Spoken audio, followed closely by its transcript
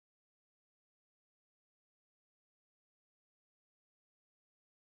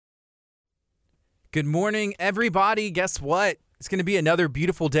Good morning, everybody. Guess what? It's going to be another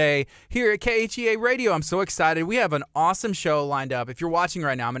beautiful day here at KHEA Radio. I'm so excited. We have an awesome show lined up. If you're watching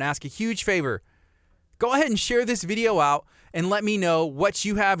right now, I'm going to ask a huge favor. Go ahead and share this video out and let me know what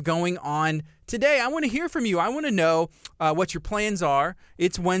you have going on today. I want to hear from you. I want to know what your plans are.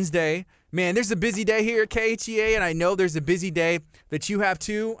 It's Wednesday. Man, there's a busy day here at KHEA, and I know there's a busy day that you have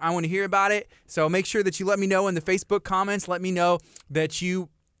too. I want to hear about it. So make sure that you let me know in the Facebook comments. Let me know that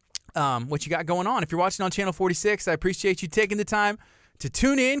what you got going on. If you're watching on Channel 46, I appreciate you taking the time to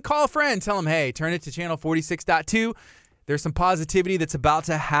tune in. Call a friend. Tell them, hey, turn it to Channel 46.2. There's some positivity that's about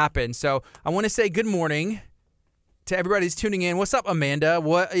to happen. So I want to say good morning to everybody who's tuning in. What's up, Amanda?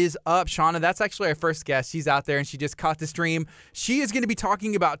 What is up, Shauna? That's actually our first guest. She's out there, and she just caught the stream. She is going to be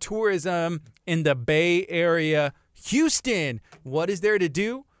talking about tourism in the Bay Area, Houston. What is there to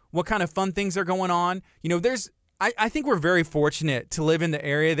do? What kind of fun things are going on? You know, I think we're very fortunate to live in the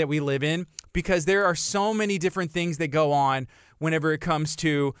area that we live in because there are so many different things that go on whenever it comes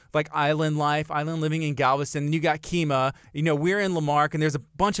to like island life, island living in Galveston. And you got Kemah. You know, we're in La Marque, and there's a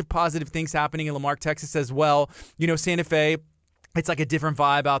bunch of positive things happening in La Marque, Texas as well. You know, Santa Fe, it's like a different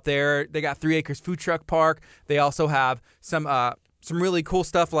vibe out there. They got 3 Acres Food Truck Park. They also have some really cool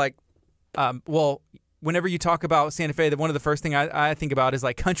stuff like, whenever you talk about Santa Fe, one of the first thing I think about is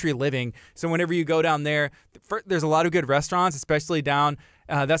like country living. So whenever you go down there, there's a lot of good restaurants, especially down.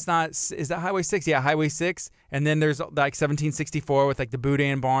 Is that Highway 6? Yeah, Highway 6. And then there's like 1764 with like the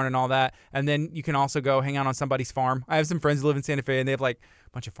Boudin Barn and all that. And then you can also go hang out on somebody's farm. I have some friends who live in Santa Fe, and they have like a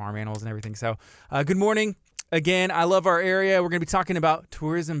bunch of farm animals and everything. So good morning. Again, I love our area. We're going to be talking about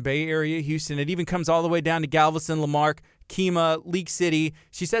tourism, Bay Area, Houston. It even comes all the way down to Galveston, La Marque, Kemah, League City.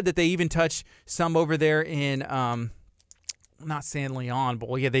 She said that they even touch some over there in, not San Leon, but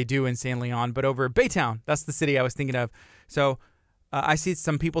well, yeah, they do in San Leon, but over Baytown. That's the city I was thinking of. So I see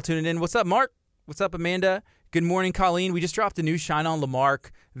some people tuning in. What's up, Mark? What's up, Amanda? Good morning, Colleen. We just dropped a new Shine on La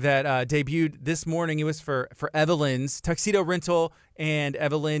Marque that debuted this morning. It was for Evelyn's Tuxedo Rental, and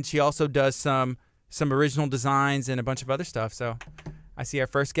Evelyn, she also does some original designs and a bunch of other stuff. So I see our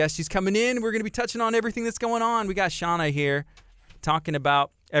first guest. She's coming in. We're going to be touching on everything that's going on. We got Shauna here talking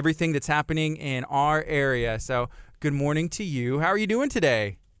about everything that's happening in our area. So good morning to you. How are you doing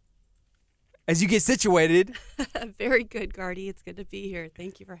today? As you get situated. Very good, Gardy. It's good to be here.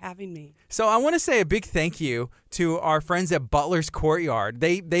 Thank you for having me. So I want to say a big thank you to our friends at Butler's Courtyard.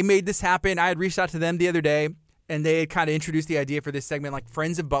 They made this happen. I had reached out to them the other day, and they had kind of introduced the idea for this segment, like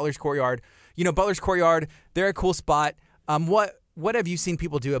Friends of Butler's Courtyard. You know, Butler's Courtyard, they're a cool spot. What have you seen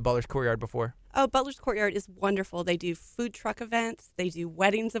people do at Butler's Courtyard before? Oh, Butler's Courtyard is wonderful. They do food truck events. They do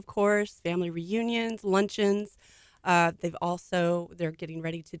weddings, of course, family reunions, luncheons. They're getting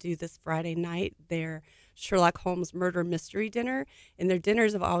ready to do this Friday night their Sherlock Holmes murder mystery dinner, and their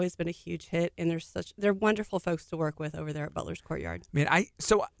dinners have always been a huge hit, and they're wonderful folks to work with over there at Butler's Courtyard. Man,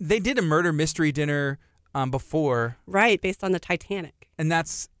 so they did a murder mystery dinner before. Right, based on the Titanic. And that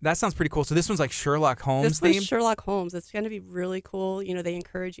sounds pretty cool. So this one's like Sherlock Holmes themed? This one's Sherlock Holmes. It's going to be really cool. You know, they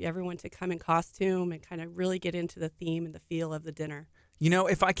encourage everyone to come in costume and kind of really get into the theme and the feel of the dinner. You know,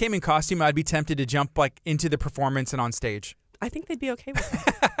 if I came in costume, I'd be tempted to jump like into the performance and on stage. I think they'd be okay with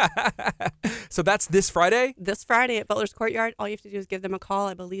that. So that's this Friday? This Friday at Butler's Courtyard. All you have to do is give them a call.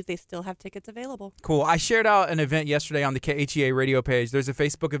 I believe they still have tickets available. Cool. I shared out an event yesterday on the KHEA radio page. There's a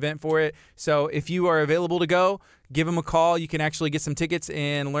Facebook event for it. So if you are available to go, give them a call. You can actually get some tickets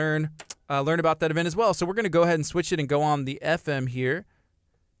and learn about that event as well. So we're going to go ahead and switch it and go on the FM here.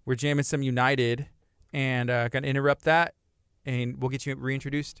 We're jamming some United, and going to interrupt that, and we'll get you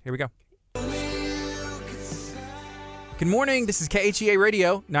reintroduced. Here we go. Good morning. This is KHEA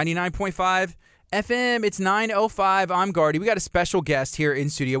Radio, 99.5 FM. It's 9:05. I'm Gardy. We got a special guest here in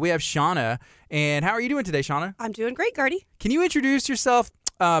studio. We have Shauna. And how are you doing today, Shauna? I'm doing great, Gardy. Can you introduce yourself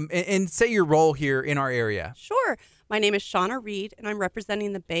and say your role here in our area? Sure. My name is Shauna Reed, and I'm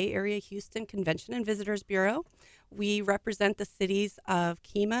representing the Bay Area Houston Convention and Visitors Bureau. We represent the cities of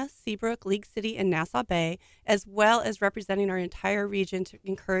Kemah, Seabrook, League City, and Nassau Bay, as well as representing our entire region to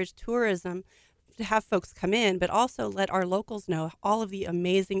encourage tourism, to have folks come in, but also let our locals know all of the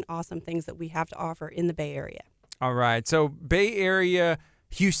amazing, awesome things that we have to offer in the Bay Area. All right. So Bay Area,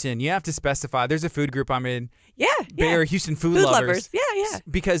 Houston, you have to specify. There's a food group I'm in. Yeah. Bay Area, Houston food lovers. Yeah.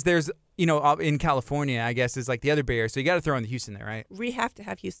 Because there's, in California, I guess, is like the other Bay Area. So you got to throw in the Houston there, right? We have to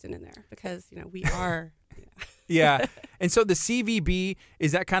have Houston in there because, we are. Yeah. And so the CVB,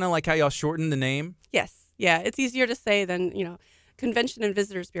 is that kind of like how y'all shorten the name? Yes. Yeah. It's easier to say than, Convention and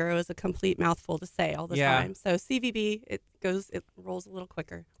Visitors Bureau is a complete mouthful to say all the time. So CVB, it rolls a little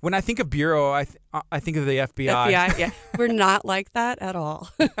quicker. When I think of bureau, I think of the FBI. FBI, yeah. We're not like that at all.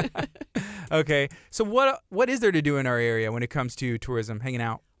 Okay. So what is there to do in our area when it comes to tourism, hanging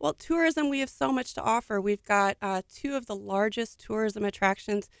out? Well, tourism, we have so much to offer. We've got two of the largest tourism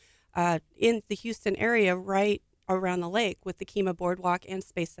attractions in the Houston area right around the lake with the Kemah Boardwalk and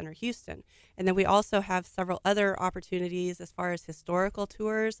Space Center Houston. And then we also have several other opportunities as far as historical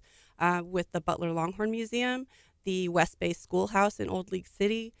tours with the Butler Longhorn Museum, the West Bay Schoolhouse in Old League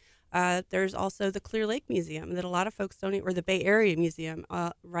City. There's also the Clear Lake Museum that a lot of folks don't, or the Bay Area Museum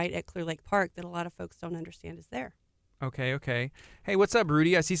right at Clear Lake Park that a lot of folks don't understand is there. Okay. Hey, what's up,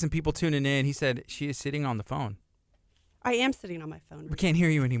 Rudy? I see some people tuning in. He said she is sitting on the phone. I am sitting on my phone. We can't hear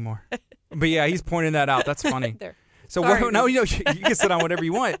you anymore. But yeah, he's pointing that out. That's funny. There. So Sorry. no, you can sit on whatever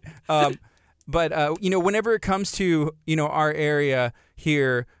you want. But whenever it comes to our area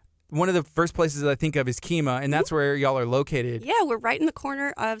here, one of the first places I think of is Kemah, and that's where y'all are located. Yeah, we're right in the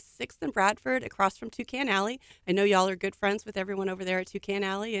corner of 6th and Bradford, across from Toucan Alley. I know y'all are good friends with everyone over there at Toucan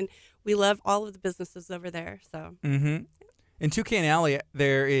Alley, and we love all of the businesses over there. So. Mm-hmm. In Toucan Alley,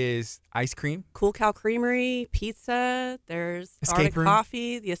 there is ice cream, Cool Cow Creamery, pizza. There's Escape room.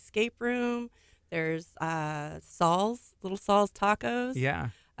 Coffee, the escape room. There's Little Saul's Tacos. Yeah.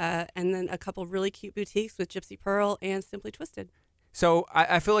 And then a couple really cute boutiques with Gypsy Pearl and Simply Twisted. So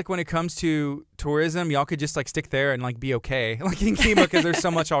I feel like when it comes to tourism, y'all could just stick there and be okay, like in Kemah, because there's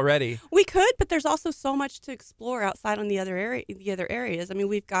so much already. We could, but there's also so much to explore outside on the other areas. I mean,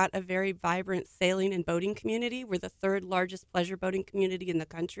 we've got a very vibrant sailing and boating community. We're the third largest pleasure boating community in the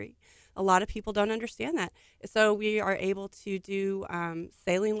country. A lot of people don't understand that. So we are able to do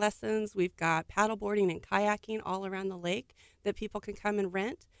sailing lessons. We've got paddleboarding and kayaking all around the lake that people can come and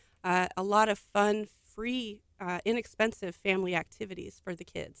rent. A lot of fun, free, inexpensive family activities for the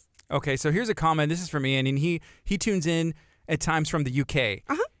kids. Okay, so here's a comment. This is from Ian, and he tunes in at times from the UK.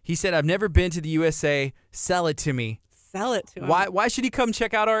 Uh-huh. He said, "I've never been to the USA. Sell it to me." Sell it to them. Why should he come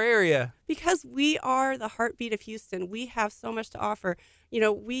check out our area? Because we are the heartbeat of Houston. We have so much to offer.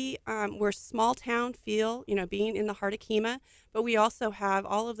 We're small town feel, being in the heart of Kemah, but we also have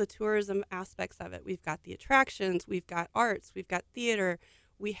all of the tourism aspects of it. We've got the attractions, we've got arts, we've got theater,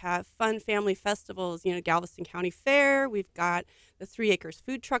 we have fun family festivals, Galveston County Fair, we've got the 3 Acres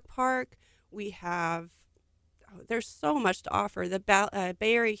Food Truck Park, we have there's so much to offer. The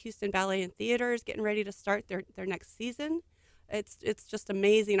Bay Area Houston Ballet and Theater is getting ready to start their next season. It's just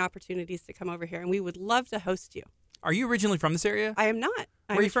amazing opportunities to come over here, and we would love to host you. Are you originally from this area? I am not.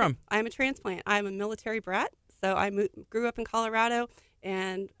 Where are you from? I'm a transplant. I'm a military brat, so I grew up in Colorado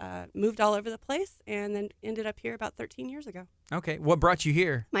and moved all over the place, and then ended up here about 13 years ago. Okay. What brought you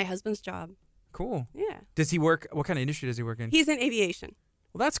here? My husband's job. Cool. Yeah. Does he work? What kind of industry does he work in? He's in aviation.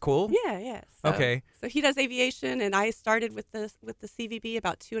 Well, that's cool. Yeah. Okay. So he does aviation, and I started with the CVB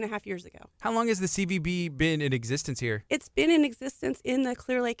about 2.5 years ago. How long has the CVB been in existence here? It's been in existence in the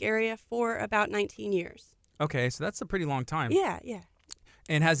Clear Lake area for about 19 years. Okay, so that's a pretty long time. Yeah.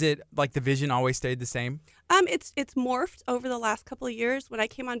 And has it, the vision always stayed the same? It's morphed over the last couple of years. When I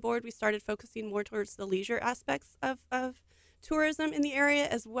came on board, we started focusing more towards the leisure aspects of tourism in the area,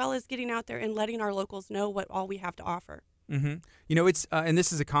 as well as getting out there and letting our locals know what all we have to offer. Mm-hmm. It's and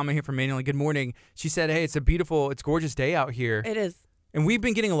this is a comment here from Manuel. Good morning. She said, "Hey, it's gorgeous day out here." It is. And we've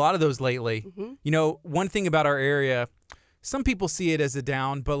been getting a lot of those lately. Mm-hmm. One thing about our area, some people see it as a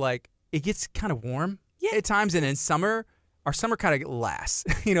down, but it gets kind of warm at times, and in summer, our summer kind of lasts,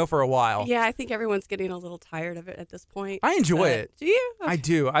 for a while. Yeah, I think everyone's getting a little tired of it at this point. I enjoy it. Do you? Okay. I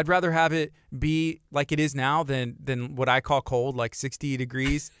do. I'd rather have it be like it is now than what I call cold, like 60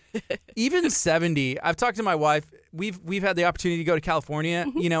 degrees, even 70. I've talked to my wife. We've had the opportunity to go to California,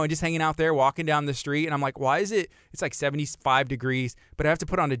 and just hanging out there, walking down the street, and I'm like, why is it? It's like 75 degrees, but I have to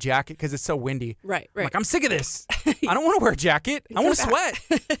put on a jacket because it's so windy. Right. I'm I'm sick of this. I don't want to wear a jacket. I want to sweat.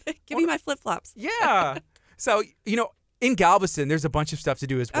 Give me my flip flops. Yeah. So in Galveston, there's a bunch of stuff to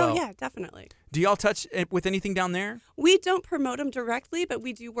do as well. Oh yeah, definitely. Do y'all touch with anything down there? We don't promote them directly, but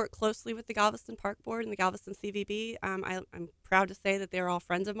we do work closely with the Galveston Park Board and the Galveston CVB. I'm proud to say that they're all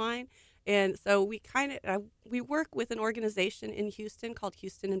friends of mine. And so we work with an organization in Houston called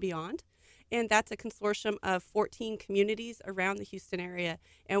Houston and Beyond. And that's a consortium of 14 communities around the Houston area.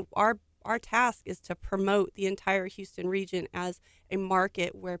 And our task is to promote the entire Houston region as a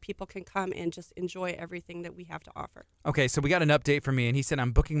market where people can come and just enjoy everything that we have to offer. Okay, so we got an update from me, and he said,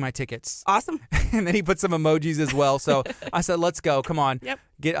 "I'm booking my tickets." Awesome. And then he put some emojis as well. So I said, "Let's go. Come on.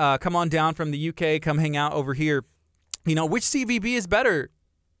 Yep. Come on down from the UK. Come hang out over here." Which CVB is better,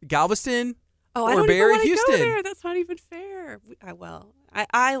 Galveston or Bay Area Houston? Go there. That's not even fair.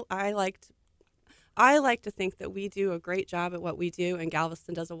 I like to think that we do a great job at what we do, and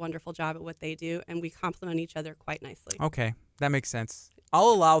Galveston does a wonderful job at what they do, and we complement each other quite nicely. Okay, that makes sense. I'll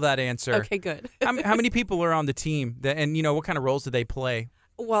allow that answer. Okay, good. How many people are on the team? And what kind of roles do they play?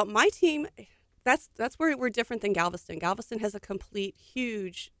 Well, my team, that's where we're different than Galveston. Galveston has a complete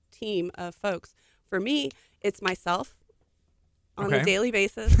huge team of folks. For me, it's myself on a daily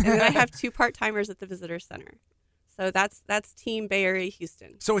basis, and then I have 2 part-timers at the Visitor Center. So that's Team Bay Area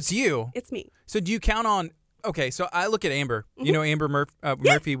Houston. So it's you. It's me. So do you count on? Okay, so I look at Amber. You know Amber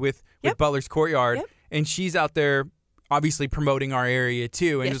Murphy with Butler's Courtyard, and she's out there obviously promoting our area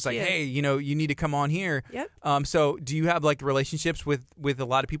too, and just like, hey, you need to come on here. Yep. So do you have like relationships with a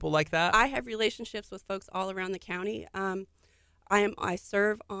lot of people like that? I have relationships with folks all around the county. I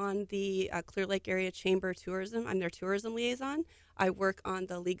serve on the Clear Lake Area Chamber of Tourism. I'm their tourism liaison. I work on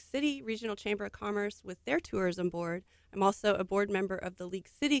the League City Regional Chamber of Commerce with their tourism board. I'm also a board member of the League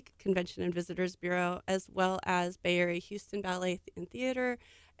City Convention and Visitors Bureau, as well as Bay Area Houston Ballet and Theater,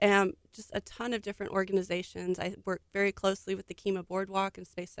 and just a ton of different organizations. I work very closely with the Kemah Boardwalk and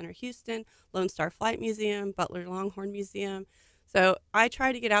Space Center Houston, Lone Star Flight Museum, Butler Longhorn Museum. So I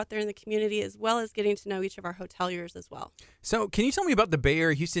try to get out there in the community, as well as getting to know each of our hoteliers as well. So can you tell me about the Bay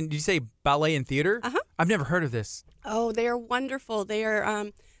Area Houston? Did you say Ballet and Theater? Uh-huh. I've never heard of this. Oh, they are wonderful. They are,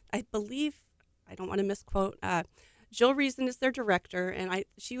 I believe, I don't want to misquote, Jill Reason is their director, and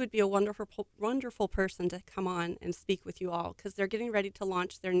she would be a wonderful person to come on and speak with you all, because they're getting ready to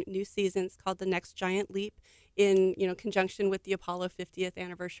launch their new season. It's called The Next Giant Leap, in conjunction with the Apollo 50th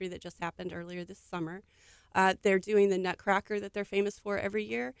anniversary that just happened earlier this summer. They're doing the Nutcracker that they're famous for every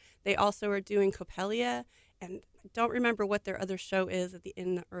year. They also are doing Coppelia, and I don't remember what their other show is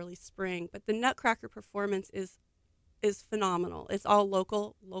in the early spring. But the Nutcracker performance is phenomenal. It's all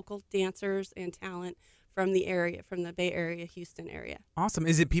local dancers and talent from the area, from the Bay Area, Houston area. Awesome.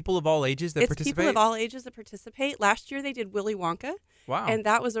 Is it people of all ages that participate? It's people of all ages that participate. Last year they did Willy Wonka. Wow. And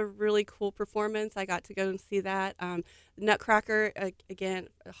that was a really cool performance. I got to go and see that. Nutcracker, again,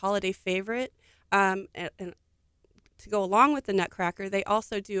 a holiday favorite. And to go along with the Nutcracker, they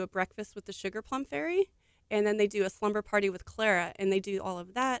also do a breakfast with the Sugar Plum Fairy, and then they do a slumber party with Clara, and they do all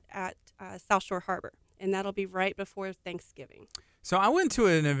of that at South Shore Harbor, and that'll be right before Thanksgiving. So I went to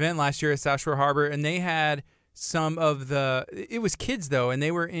an event last year at South Shore Harbor, and they had some of it was kids though, and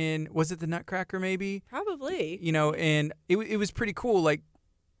they were in, was it the Nutcracker maybe? Probably. And it was pretty cool, like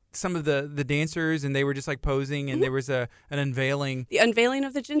some of the dancers, and they were just like posing, and there was an unveiling. The unveiling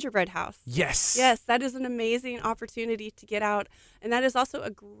of the gingerbread house. Yes. Yes, that is an amazing opportunity to get out, and that is also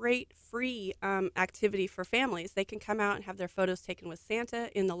a great free activity for families. They can come out and have their photos taken with Santa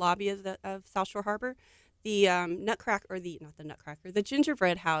in the lobby of South Shore Harbor. The the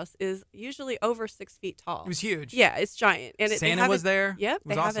gingerbread house is usually over 6 feet tall. It was huge. Yeah, it's giant. And Santa was there. Yep,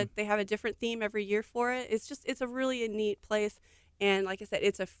 awesome. They have a different theme every year for it. It's a really neat place. And like I said,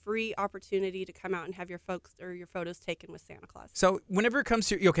 it's a free opportunity to come out and have your photos taken with Santa Claus. So whenever it comes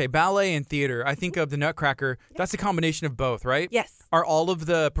to ballet and theater, I think of the Nutcracker. Yep. That's a combination of both, right? Yes. Are all of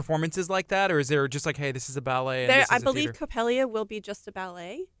the performances like that, or is there just like, hey, this is a ballet? And I believe Coppelia will be just a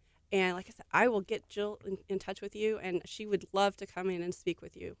ballet. And like I said, I will get Jill in touch with you, and she would love to come in and speak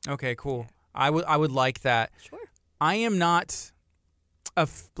with you. Okay, cool. Yeah. I would like that. Sure. I am not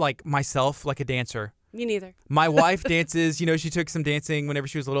myself, like a dancer. Me neither. My wife dances. She took some dancing whenever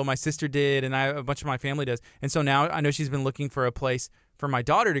she was little. My sister did, and a bunch of my family does. And so now I know she's been looking for a place for my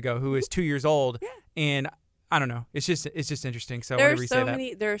daughter to go, who is 2 years old. Yeah. And I don't know. It's just interesting. So there whenever you say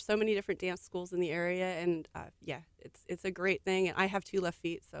that, there are so many different dance schools in the area, and it's a great thing. And I have 2 left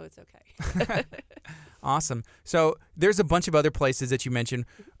feet, so it's okay. Awesome. So there's a bunch of other places that you mentioned.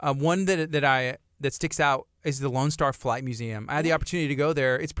 One that sticks out is the Lone Star Flight Museum. I had the opportunity to go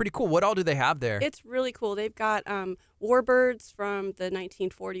there. It's pretty cool. What all do they have there? It's really cool. They've got warbirds from the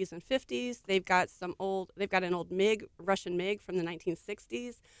 1940s and 50s. They've got an old MiG, Russian MiG from the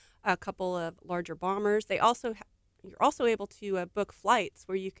 1960s. A couple of larger bombers. You're also able to book flights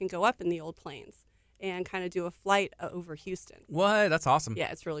where you can go up in the old planes and kind of do a flight over Houston. What? That's awesome.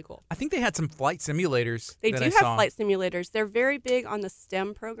 Yeah, it's really cool. I think they had some flight simulators. They do have flight simulators. They're very big on the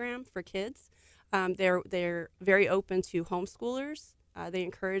STEM program for kids. They're very open to homeschoolers. They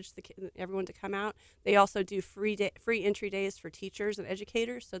encourage everyone to come out. They also do free entry days for teachers and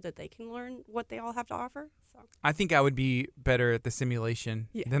educators so that they can learn what they all have to offer. So I think I would be better at the simulation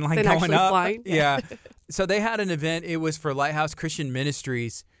than going going up. Flying. Yeah. So they had an event. It was for Lighthouse Christian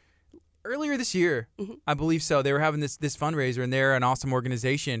Ministries earlier this year. Mm-hmm. I believe so. They were having this fundraiser, and they're an awesome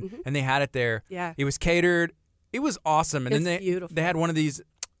organization, and they had it there. Yeah. It was catered. It was awesome. And then beautiful. They had one of these.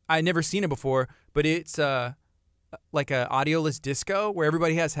 I'd never seen it before, but it's like a audioless disco where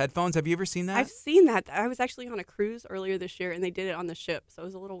everybody has headphones. Have you ever seen that? I've seen that. I was actually on a cruise earlier this year, and they did it on the ship, so it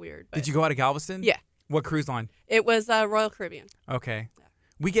was a little weird. But Did you go out of Galveston? Yeah. What cruise line? It was Royal Caribbean. Okay. Yeah.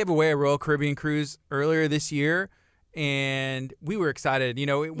 We gave away a Royal Caribbean cruise earlier this year, and we were excited.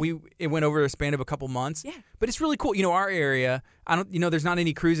 It went over a span of a couple months. Yeah. But it's really cool. Our area, there's not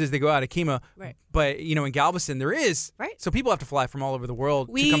any cruises that go out of Kemah. Right. But, in Galveston, there is. Right. So people have to fly from all over the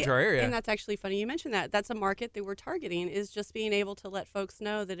world to come to our area. And that's actually funny you mentioned that. That's a market that we're targeting, is just being able to let folks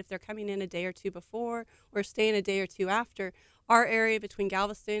know that if they're coming in a day or two before or staying a day or two after, our area between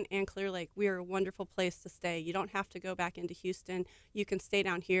Galveston and Clear Lake, we are a wonderful place to stay. You don't have to go back into Houston. You can stay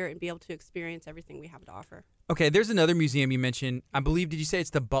down here and be able to experience everything we have to offer. Okay, there's another museum you mentioned. I believe, did you say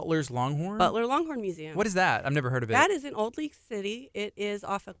it's the Butler's Longhorn? Butler Longhorn Museum. What is that? I've never heard of it. That is in Old League City. It is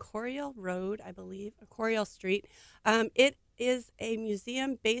off of Coriel Road, I believe, or Coriel Street. It is a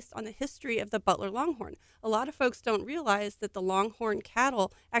museum based on the history of the Butler Longhorn. A lot of folks don't realize that the Longhorn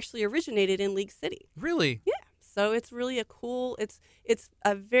cattle actually originated in League City. Really? Yeah. So it's really it's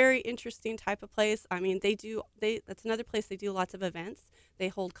a very interesting type of place. I mean, that's another place they do lots of events. They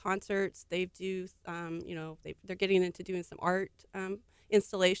hold concerts. They do, they're getting into doing some art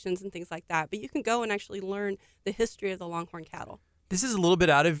installations and things like that. But you can go and actually learn the history of the Longhorn cattle. This is a little bit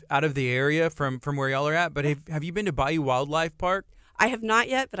out of the area from where y'all are at, but have you been to Bayou Wildlife Park? I have not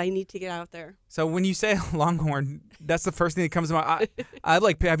yet, but I need to get out there. So when you say Longhorn, that's the first thing that comes to mind.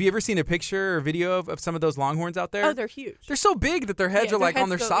 Have you ever seen a picture or video of some of those Longhorns out there? Oh, they're huge. They're so big that their heads are like on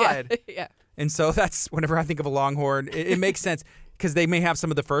their side. Yeah. And so that's whenever I think of a Longhorn, it makes sense because they may have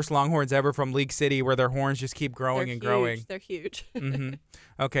some of the first Longhorns ever from League City where their horns just keep growing and growing. They're huge. Mm-hmm.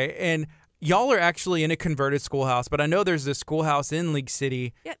 Okay. And y'all are actually in a converted schoolhouse, but I know there's a schoolhouse in League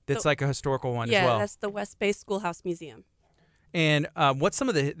City that's like a historical one as well. Yeah, that's the West Bay Schoolhouse Museum. And what's some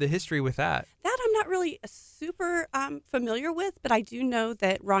of the history with that? That I'm not really super familiar with, but I do know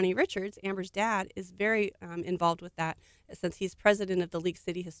that Ronnie Richards, Amber's dad, is very involved with that since he's president of the League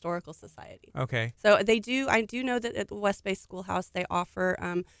City Historical Society. Okay. So I do know that at the West Bay Schoolhouse they offer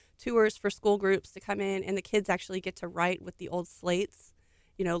tours for school groups to come in, and the kids actually get to write with the old slates,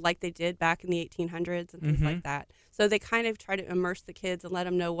 like they did back in the 1800s and things like that. So they kind of try to immerse the kids and let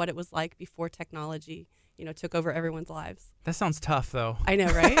them know what it was like before technology took over everyone's lives. That sounds tough, though. I know,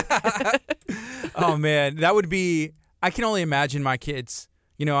 right? Oh, man. That would be – I can only imagine my kids.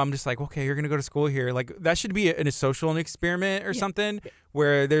 I'm just like, okay, you're going to go to school here. Like, that should be a social experiment or something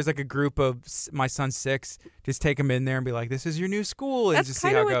where there's like a group of my son's 6. Just take them in there and be like, this is your new school and just see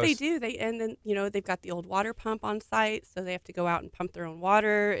how it goes. That's kind of what they do. And then, they've got the old water pump on site, so they have to go out and pump their own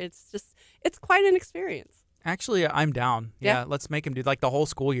water. It's quite an experience. Actually, I'm down. Yeah, let's make him do like the whole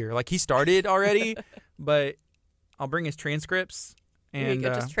school year. Like he started already, but I'll bring his transcripts and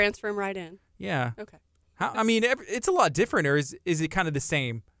just transfer him right in. Yeah. Okay. It's a lot different, or is it kind of the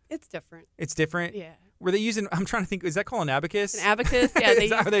same? It's different. It's different. Yeah. Were they using? I'm trying to think. Is that called an abacus? An abacus.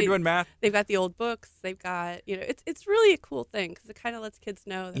 Yeah. Are they doing math? They've got the old books. They've got It's really a cool thing because it kind of lets kids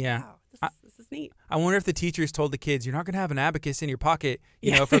know that wow, this is neat. I wonder if the teachers told the kids you're not going to have an abacus in your pocket,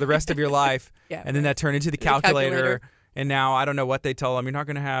 for the rest of your life. Yeah. And then that turned into the calculator. And now I don't know what they tell them. You're not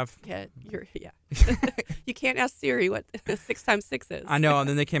going to have. Yeah. You can't ask Siri what 6 times 6 is. I know. And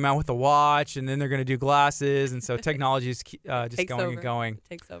then they came out with a watch, and then they're going to do glasses, and so technology is just going and going. It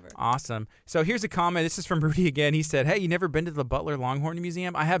takes over. Awesome. So here's a comment. This is from Rudy again. He said, "Hey, you never been to the Butler Longhorn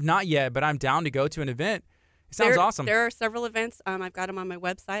Museum? I have not yet, but I'm down to go to an event. It sounds awesome." There are several events. I've got them on my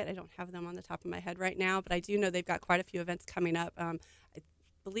website. I don't have them on the top of my head right now, but I do know they've got quite a few events coming up.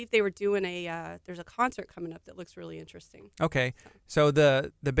 I believe they were doing there's a concert coming up that looks really interesting. Okay. So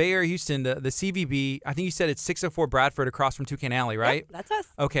the Bay Area Houston, the CVB, I think you said it's 604 Bradford across from Toucan Alley, right? Yep, that's us.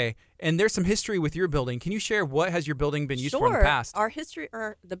 Okay. And there's some history with your building. Can you share what has your building been used for in the past? Our history,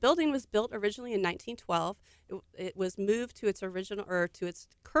 the building was built originally in 1912. It was moved to its to its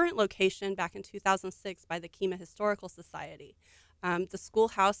current location back in 2006 by the Kemah Historical Society. The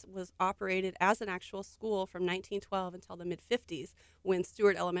schoolhouse was operated as an actual school from 1912 until the mid-50s when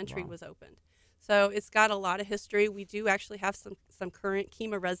Stewart Elementary was opened. So it's got a lot of history. We do actually have some current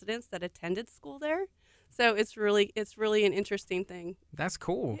Kemah residents that attended school there. So it's really an interesting thing. That's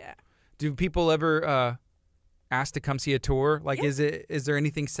cool. Yeah. Do people ever ask to come see a tour? Like, is there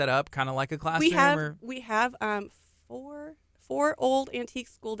anything set up kind of like a classroom? We have four old antique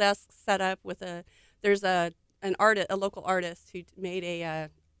school desks set up with there's a local artist who made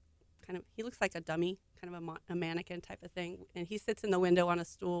he looks like a dummy, kind of a mannequin type of thing, and he sits in the window on a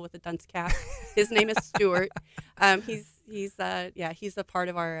stool with a dunce cap. His name is Stuart. He's a part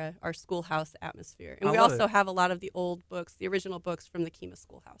of our schoolhouse atmosphere, and we also have a lot of the old books, the original books from the Kemah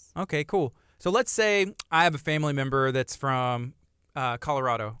Schoolhouse. Okay, cool. So let's say I have a family member that's from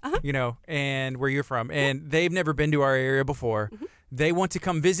Colorado, and where you're from, and they've never been to our area before. Mm-hmm. They want to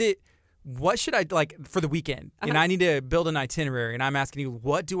come visit. what should I like for the weekend? And I need to build an itinerary, and I'm asking you,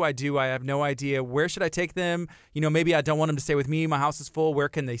 what do? I have no idea. Where should I take them? Maybe I don't want them to stay with me. My house is full. Where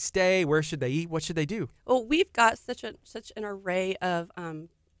can they stay? Where should they eat? What should they do? Well, we've got such an array of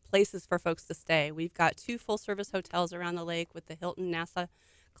places for folks to stay. We've got 2 full-service hotels around the lake with the Hilton Nassau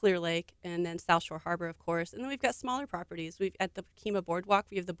Clear Lake, and then South Shore Harbor, of course. And then we've got smaller properties. We've at the Kemah Boardwalk,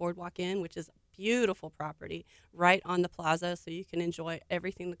 we have the Boardwalk Inn, which is a beautiful property right on the plaza, so you can enjoy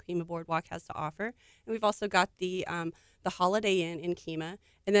everything the Kemah Boardwalk has to offer. And we've also got the Holiday Inn in Kemah.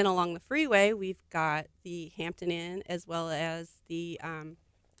 And then along the freeway, we've got the Hampton Inn, as well as the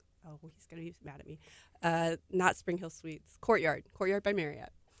he's going to be mad at me. Not Spring Hill Suites, Courtyard by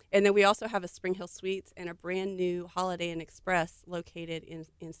Marriott. And then we also have a Spring Hill Suites and a brand new Holiday Inn Express located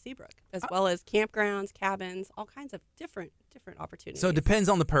in Seabrook, as well as campgrounds, cabins, all kinds of different opportunities. So it depends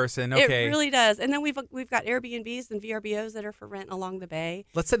on the person. Okay. It really does. And then we've got Airbnbs and VRBOs that are for rent along the bay.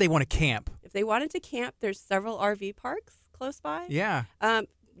 Let's say they want to camp. If they wanted to camp, there's several RV parks close by. Yeah.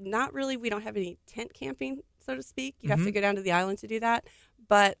 Not really. We don't have any tent camping, so to speak. You have to go down to the island to do that.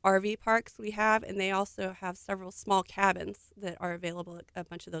 But RV parks we have, and they also have several small cabins that are available at a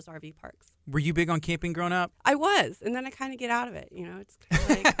bunch of those RV parks. Were you big on camping growing up? I was, and then I kind of get out of it. It's kind of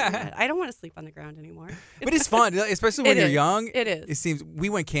like, I don't want to sleep on the ground anymore. But it's fun, especially when you're young. It is. It seems we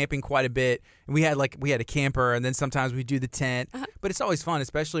went camping quite a bit, and we had a camper, and then sometimes we do the tent. But it's always fun,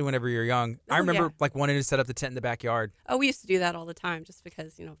 especially whenever you're young. I remember wanting to set up the tent in the backyard. Oh, we used to do that all the time, just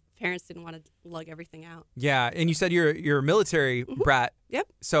because parents didn't want to lug everything out. Yeah, and you said you're a military brat. Yep.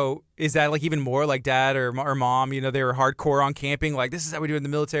 So is that even more like dad or mom? They were hardcore on camping. Like, this is how we do it in the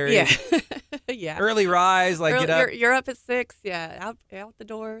military. Yeah. Yeah. Early rise, get up. You're up at 6. Yeah, out the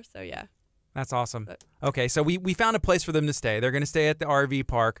door. So yeah. That's awesome. Okay, so we found a place for them to stay. They're going to stay at the RV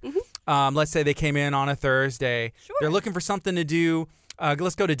park. Let's say they came in on a Thursday. Sure. They're looking for something to do.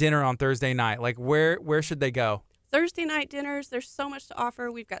 Let's go to dinner on Thursday night. Like, where should they go? Thursday night dinners, there's so much to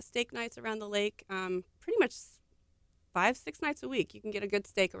offer. We've got steak nights around the lake, pretty much 5-6 nights a week. You can get a good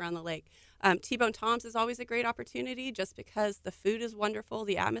steak around the lake. T-Bone Tom's is always a great opportunity just because the food is wonderful,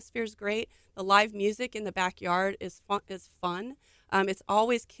 the atmosphere is great, the live music in the backyard is fun. It's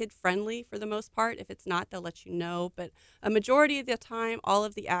always kid-friendly for the most part. If it's not, they'll let you know. But a majority of the time, all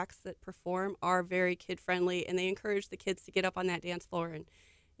of the acts that perform are very kid-friendly, and they encourage the kids to get up on that dance floor and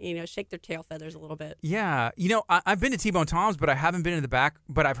shake their tail feathers a little bit. Yeah. I've been to T-Bone Tom's, but I haven't been in the back,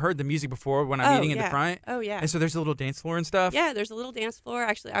 but I've heard the music before when I'm eating in the front. Oh, yeah. And so there's a little dance floor and stuff? Yeah, there's a little dance floor.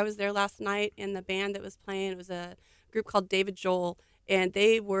 Actually, I was there last night, and the band that was playing, it was a group called David Joel, and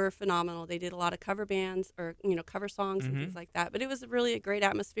they were phenomenal. They did a lot of cover bands or, cover songs and things like that. But it was really a great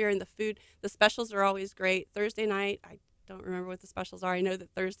atmosphere, and the food, the specials are always great. Thursday night, I don't remember what the specials are. I know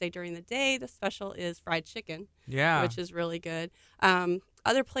that Thursday during the day, the special is fried chicken, which is really good.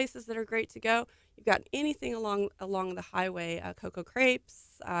 Other places that are great to go, you've got anything along the highway. Coco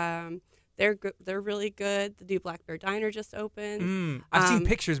Crepes, they're really good. The new Black Bear Diner just opened. I've seen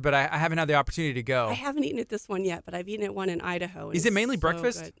pictures, but I haven't had the opportunity to go. I haven't eaten at this one yet, but I've eaten at one in Idaho. Is it mainly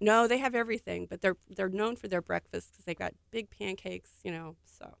breakfast? Good. No, they have everything, but they're known for their breakfast because they've got big pancakes,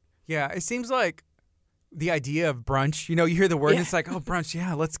 so. Yeah, it seems like the idea of brunch, you hear the word and it's like, oh, brunch,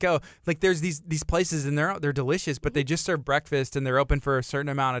 yeah, let's go. Like, there's these places and they're delicious, but they just serve breakfast and they're open for a certain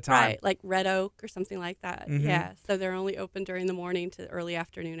amount of time. Right, like Red Oak or something like that. Yeah, so they're only open during the morning to early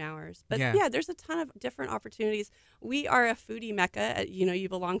afternoon hours. But yeah, there's a ton of different opportunities. We are a foodie mecca. You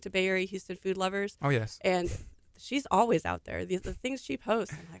belong to Bay Area Houston food lovers. Oh, yes. And she's always out there. The things she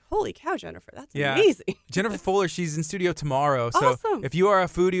posts, I'm like, holy cow, Jennifer, that's amazing. Jennifer Fuller, she's in studio tomorrow. So awesome. If you are a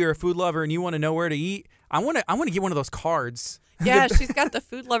foodie or a food lover and you want to know where to eat, I want to get one of those cards. Yeah, she's got the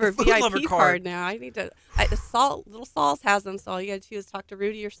food lover VIP card now. I need to. Little Saul's has them, so all you got to do is talk to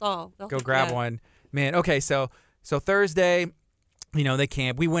Rudy or Saul. Go grab one, man. Okay, so Thursday, they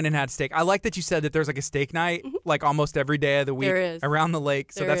camp. We went and had steak. I like that you said that there's like a steak night, like almost every day of the week around the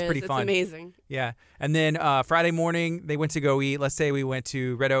lake. So that's pretty fun. It's amazing. Yeah, and then Friday morning they went to go eat. Let's say we went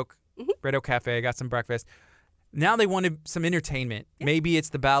to Red Oak Cafe, got some breakfast. Now they wanted some entertainment. Yeah. Maybe it's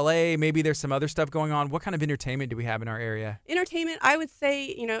the ballet. Maybe there's some other stuff going on. What kind of entertainment do we have in our area? Entertainment, I would say,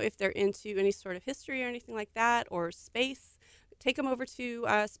 if they're into any sort of history or anything like that, or space, take them over to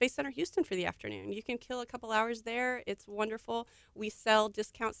Space Center Houston for the afternoon. You can kill a couple hours there. It's wonderful. We sell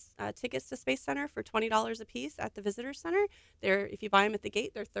discounts tickets to Space Center for $20 a piece at the Visitor Center. If you buy them at the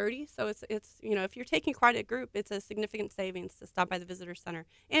gate, they're $30. So it's if you're taking quite a group, it's a significant savings to stop by the Visitor Center,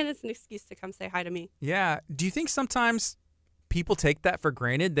 and it's an excuse to come say hi to me. Yeah. Do you think sometimes people take that for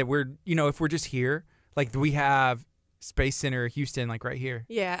granted that we're if we're just here, like we have Space Center Houston, like right here?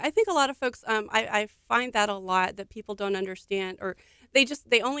 Yeah, I think a lot of folks, I find that a lot, that people don't understand, or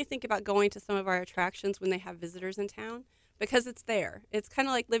They only think about going to some of our attractions when they have visitors in town because it's there. It's kind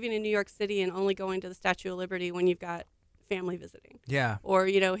of like living in New York City and only going to the Statue of Liberty when you've got family visiting. Yeah. Or,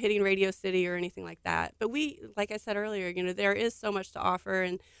 hitting Radio City or anything like that. But like I said earlier, there is so much to offer,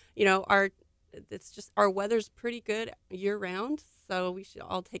 and, our weather's pretty good year round, so we should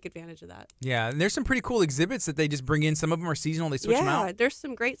all take advantage of that. Yeah, and there's some pretty cool exhibits that they just bring in. Some of them are seasonal. They switch them out. Yeah, there's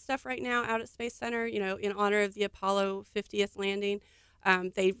some great stuff right now out at Space Center, in honor of the Apollo 50th landing.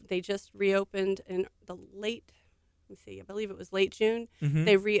 They just reopened in I believe it was late June. Mm-hmm.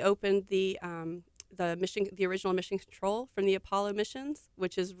 They reopened the original mission control from the Apollo missions,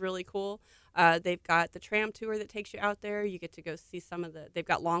 which is really cool. They've got the tram tour that takes you out there. You get to go see they've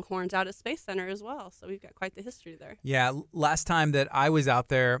got Longhorns out at Space Center as well. So we've got quite the history there. Yeah, last time that I was out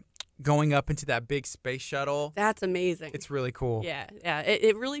there going up into that big space shuttle. That's amazing. It's really cool. Yeah.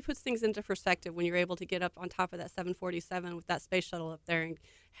 It really puts things into perspective when you're able to get up on top of that 747 with that space shuttle up there and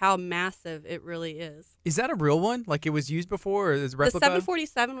how massive it really is. Is that a real one? Like it was used before, or is it replica? The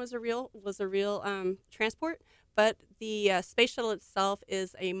 747 was a real transport, but the space shuttle itself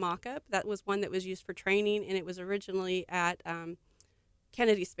is a mock-up. That was one that was used for training, and it was originally at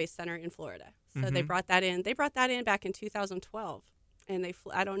Kennedy Space Center in Florida. So they brought that in. They brought that in back in 2012. And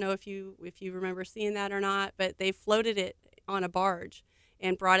I don't know if you remember seeing that or not, but they floated it on a barge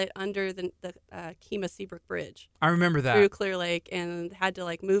and brought it under the Kemah Seabrook Bridge. I remember that. Through Clear Lake, and had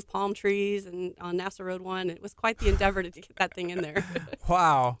to move palm trees and on NASA Road 1. It was quite the endeavor to get that thing in there.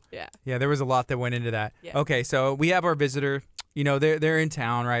 Wow. Yeah. Yeah, there was a lot that went into that. Yeah. Okay, so we have our visitor. They're in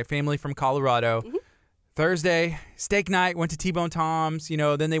town, right? Family from Colorado. Mm-hmm. Thursday, steak night, went to T-Bone Tom's.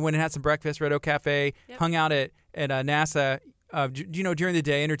 Then they went and had some breakfast, Red Oak Cafe, hung out at NASA. During the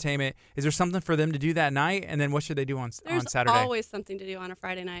day entertainment, is there something for them to do that night? And then what should they do on Saturday? There's always something to do on a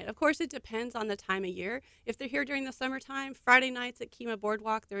Friday night. Of course, it depends on the time of year. If they're here during the summertime, Friday nights at Kemah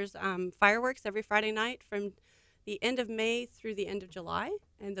Boardwalk, there's fireworks every Friday night from the end of May through the end of July.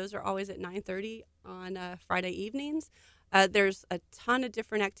 And those are always at 9:30 on Friday evenings. There's a ton of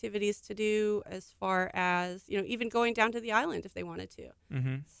different activities to do as far as, even going down to the island if they wanted to.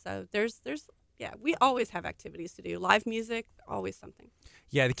 Mm-hmm. So yeah, we always have activities to do. Live music, always something.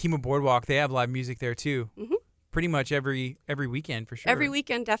 Yeah, the Kemah Boardwalk, they have live music there too. Mm-hmm. Pretty much every weekend for sure. Every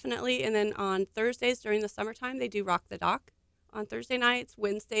weekend, definitely. And then on Thursdays during the summertime, they do Rock the Dock. On Thursday nights,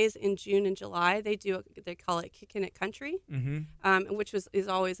 Wednesdays in June and July, they call it Kickin' It Country, which is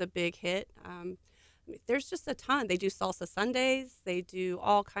always a big hit. There's just a ton. They do Salsa Sundays. They do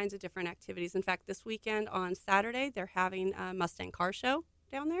all kinds of different activities. In fact, this weekend on Saturday, they're having a Mustang Car Show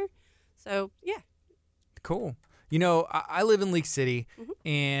down there. So, yeah. Cool. I live in League City,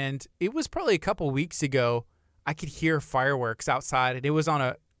 and it was probably a couple weeks ago, I could hear fireworks outside, and it was on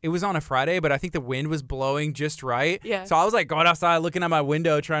a Friday, but I think the wind was blowing just right. Yeah. So I was going outside, looking out my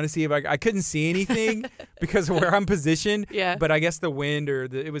window, trying to see if I couldn't see anything because of where I'm positioned. Yeah. But I guess the wind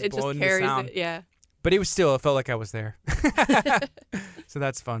it was blowing the sound. It, yeah. But it felt like I was there. So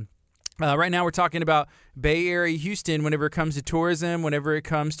that's fun. Right now we're talking about Bay Area Houston whenever it comes to tourism, whenever it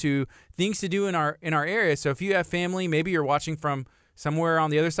comes to things to do in our area. So if you have family, maybe you're watching from somewhere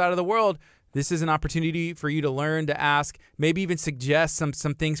on the other side of the world, this is an opportunity for you to learn, to ask, maybe even suggest some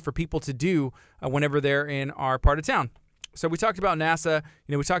things for people to do whenever they're in our part of town. So we talked about NASA,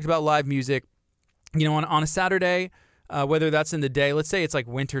 we talked about live music. On a Saturday, whether that's in the day, let's say it's like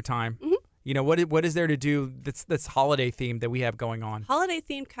winter time. Mm-hmm. What is there to do that's holiday themed that we have going on? Holiday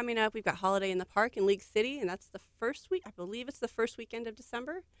themed coming up. We've got Holiday in the Park in League City, and that's the first week. I believe it's the first weekend of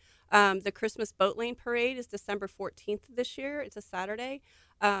December. The Christmas Boat Lane Parade is December 14th this year. It's a Saturday,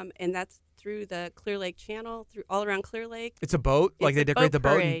 and that's through the Clear Lake Channel, all around Clear Lake. It's a boat? Like they decorate the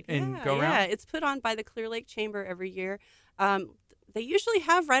boat and go around? Yeah, it's put on by the Clear Lake Chamber every year. They usually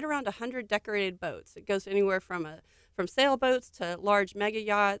have right around 100 decorated boats. It goes anywhere from sailboats to large mega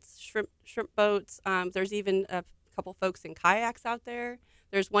yachts, shrimp boats. There's even a couple folks in kayaks out there.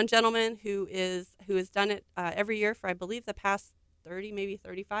 There's one gentleman who has done it every year for, I believe, the past 30, maybe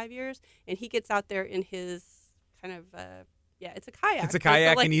 35 years, and he gets out there in his kind of it's a kayak. It's a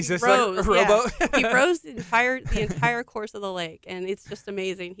kayak, so, and he's just rows, like a rowboat. Yeah. He rows the entire course of the lake, and it's just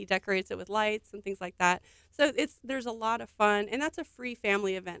amazing. He decorates it with lights and things like that. So there's a lot of fun, and that's a free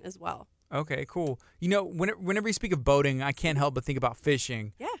family event as well. Okay, cool. Whenever you speak of boating, I can't help but think about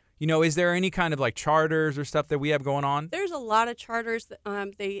fishing. Yeah. Is there any kind of like charters or stuff that we have going on? There's a lot of charters.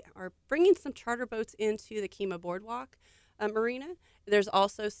 They are bringing some charter boats into the Kemah Boardwalk Marina. There's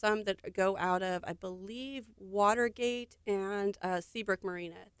also some that go out of, I believe, Watergate and Seabrook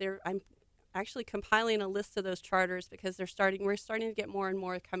Marina. actually compiling a list of those charters because we're starting to get more and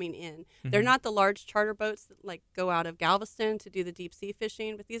more coming in. They're Mhm. not the large charter boats that like go out of Galveston to do the deep sea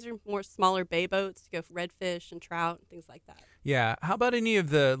fishing, but these are more smaller bay boats to go for redfish and trout and things like that. Yeah. How about any of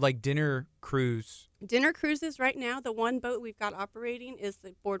the like dinner cruise? Dinner cruises right now, the one boat we've got operating is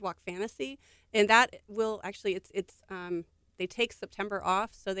the Boardwalk Fantasy, and that will actually they take September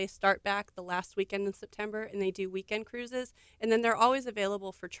off, so they start back the last weekend in September and they do weekend cruises, and then they're always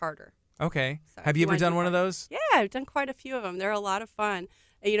available for charter. Okay. So Have if you ever wanna done do one of charter. those? Yeah, I've done quite a few of them. They're a lot of fun.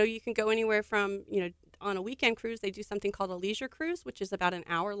 You can go anywhere from, on a weekend cruise, they do something called a leisure cruise, which is about an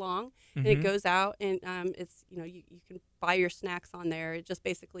hour long, and it Mhm. goes out and you can buy your snacks on there. It just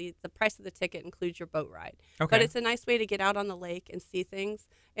basically the price of the ticket includes your boat ride. Okay. But it's a nice way to get out on the lake and see things.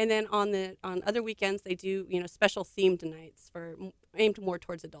 And then on other weekends, they do special themed nights aimed more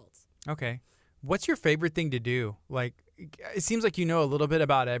towards adults. Okay. What's your favorite thing to do? Like, it seems like you know a little bit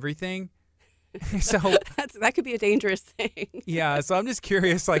about everything. So, That could be a dangerous thing. yeah. So I'm just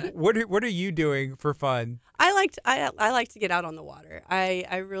curious, like, what are you doing for fun? I like to get out on the water.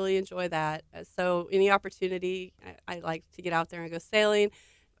 I really enjoy that. So any opportunity, I like to get out there and go sailing,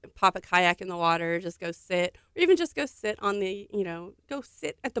 pop a kayak in the water, just go sit, or even just go sit on go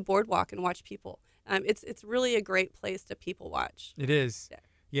sit at the boardwalk and watch people. It's really a great place to people watch. It is. Yeah.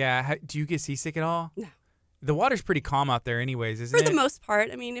 Yeah. Do you get seasick at all? No. The water's pretty calm out there, anyways, isn't For it? the most part,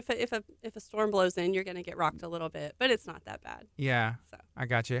 I mean, if a storm blows in, you're going to get rocked a little bit, but it's not that bad. Yeah. So. I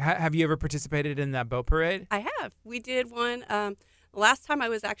got you. Have you ever participated in that boat parade? I have. We did one. The last time I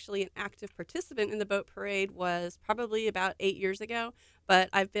was actually an active participant in the boat parade was probably about 8 years ago, but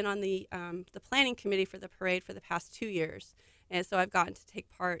I've been on the planning committee for the parade for the past 2 years. And so I've gotten to take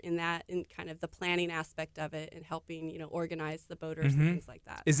part in that, in kind of the planning aspect of it and helping, organize the boaters and things like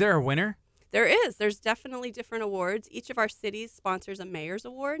that. Is there a winner? There is. There's definitely different awards. Each of our cities sponsors a mayor's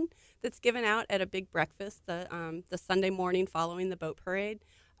award that's given out at a big breakfast the Sunday morning following the boat parade.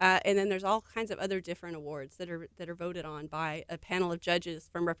 And then there's all kinds of other different awards that are voted on by a panel of judges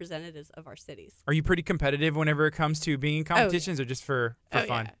from representatives of our cities. Are you pretty competitive whenever it comes to being in competitions, or just for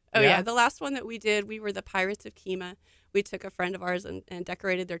fun? Yeah. Oh, yeah. The last one that we did, we were the Pirates of Kemah. We took a friend of ours and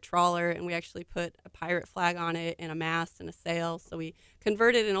decorated their trawler, and we actually put a pirate flag on it and a mast and a sail. So we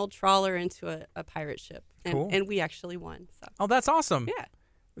converted an old trawler into a pirate ship, Cool. and we actually won. So Oh, that's awesome. yeah.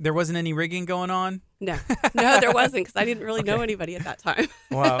 There wasn't any rigging going on? No, there wasn't because I didn't really know anybody at that time.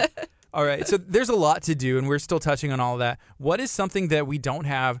 Wow. All right. So there's a lot to do, and we're still touching on all of that. What is something that we don't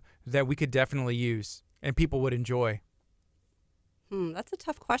have that we could definitely use and people would enjoy? That's a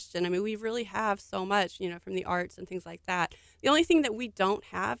tough question. I mean, we really have so much, from the arts and things like that. The only thing that we don't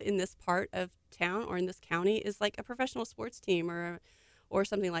have in this part of town or in this county is like a professional sports team or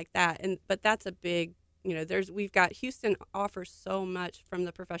something like that. But that's a big, we've got Houston offers so much from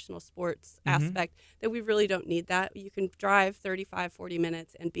the professional sports aspect that we really don't need that. You can drive 35, 40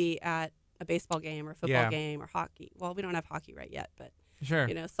 minutes and be at a baseball game or football game or hockey. Well, we don't have hockey right yet, but Sure.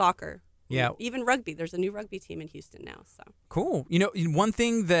 soccer. Yeah. Even rugby. There's a new rugby team in Houston now. So Cool. One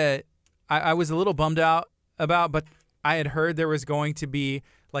thing that I was a little bummed out about, but I had heard there was going to be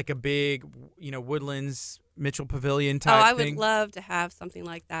like a big, Woodlands Mitchell Pavilion type I would thing. love to have something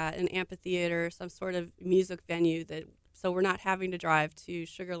like that, an amphitheater, some sort of music venue so we're not having to drive to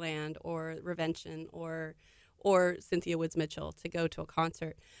Sugarland or Revention or Cynthia Woods Mitchell to go to a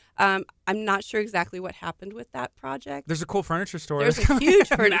concert. I'm not sure exactly what happened with that project. There's a cool furniture store. There's a huge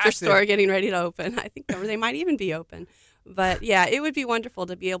furniture Massive. store getting ready to open. I think they might even be open. But yeah, it would be wonderful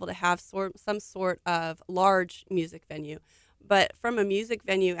to be able to have some sort of large music venue. But from a music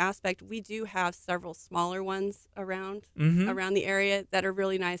venue aspect, we do have several smaller ones around the area that are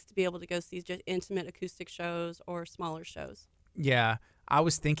really nice to be able to go see just intimate acoustic shows or smaller shows. Yeah. I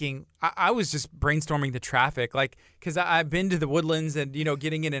was thinking, I was just brainstorming the traffic, like, because I've been to the Woodlands and,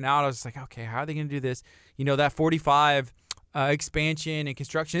 getting in and out. I was like, okay, how are they going to do this? That 45 expansion and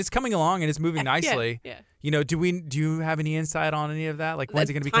construction, it's coming along and it's moving nicely. Yeah. Do you have any insight on any of that? Like, when's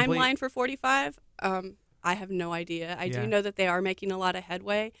it going to be complete? Timeline for 45? I have no idea. I do know that they are making a lot of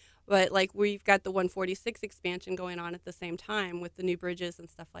headway, but like we've got the 146 expansion going on at the same time with the new bridges and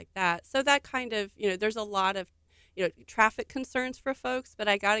stuff like that. So that kind of, there's a lot of traffic concerns for folks, but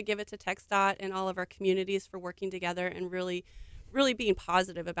I got to give it to TxDOT and all of our communities for working together and really, really being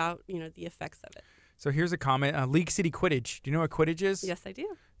positive about, the effects of it. So here's a comment. League City Quidditch. Do you know what Quidditch is? Yes, I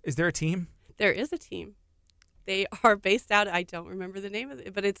do. Is there a team? There is a team. They are based out, I don't remember the name of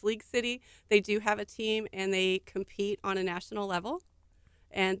it, but it's League City. They do have a team and they compete on a national level.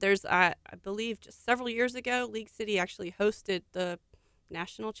 And there's, I believe, just several years ago, League City actually hosted the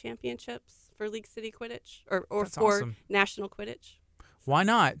national championships for League City Quidditch or That's for awesome. National Quidditch. Why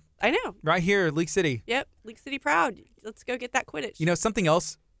not? I know. Right here, League City. Yep. League City proud. Let's go get that Quidditch. You know, something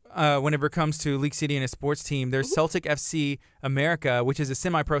else, whenever it comes to League City and a sports team, there's Celtic FC America, which is a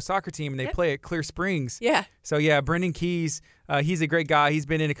semi-pro soccer team, and they play at Clear Springs. Yeah. So, yeah, Brendan Keys, he's a great guy. He's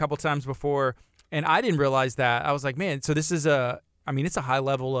been in a couple times before, and I didn't realize that. I was like, man, so this is it's a high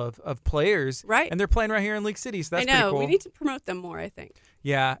level of players. Right. And they're playing right here in League City, so that's I know. pretty cool. We need to promote them more, I think.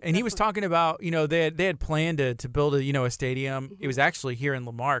 Yeah, and he was talking about, they had planned to build a stadium. Mm-hmm. It was actually here in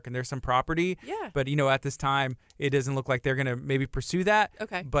Lamarck, and there's some property. Yeah. But, at this time, it doesn't look like they're going to maybe pursue that.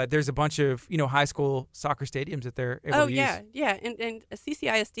 Okay. But there's a bunch of, high school soccer stadiums that they're able to use. Yeah. And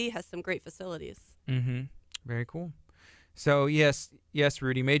CCISD has some great facilities. Mm-hmm. Very cool. So, yes,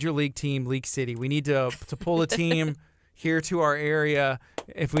 Rudy, Major League team, League City. We need to pull a team here to our area.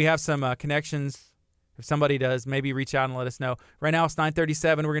 If we have some connections, if somebody does, maybe reach out and let us know. Right now it's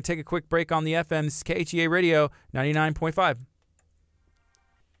 9:37. We're going to take a quick break on the FM. This is KHEA Radio 99.5.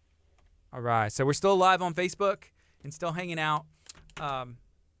 All right. So we're still live on Facebook and still hanging out.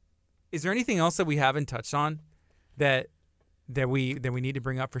 Is there anything else that we haven't touched on that we need to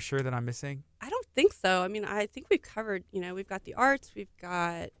bring up for sure that I'm missing? I don't think so. I mean, I think we've covered, we've got the arts, we've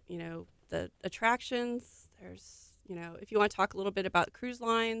got, the attractions. There's, if you want to talk a little bit about cruise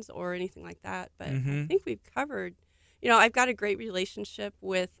lines or anything like that. But I think we've covered, I've got a great relationship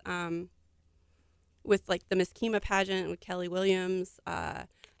with like the Miss Kima pageant with Kelly Williams.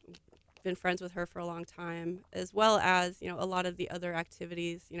 Been friends with her for a long time, as well as, a lot of the other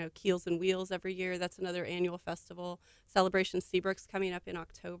activities, Keels and Wheels every year. That's another annual festival. Celebration Seabrook's coming up in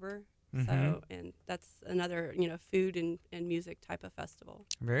October. So, and that's another, food and music type of festival.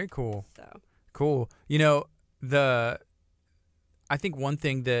 Very cool. So cool. I think one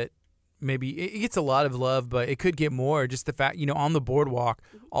thing that maybe it gets a lot of love, but it could get more, just the fact, on the boardwalk,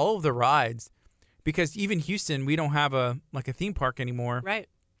 all of the rides, because even Houston, we don't have a theme park anymore. Right.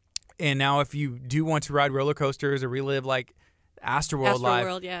 And now if you do want to ride roller coasters or relive like Astroworld Live,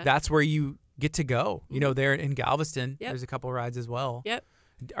 Astroworld, yeah. that's where you get to go. There in Galveston, there's a couple rides as well. Yep.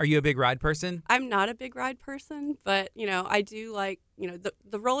 Are you a big ride person? I'm not a big ride person, but, I do like,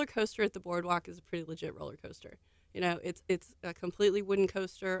 the roller coaster at the boardwalk is a pretty legit roller coaster. It's a completely wooden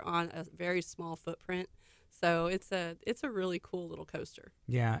coaster on a very small footprint. So it's a really cool little coaster.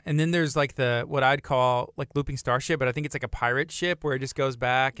 Yeah. And then there's like what I'd call like Looping Starship, but I think it's like a pirate ship where it just goes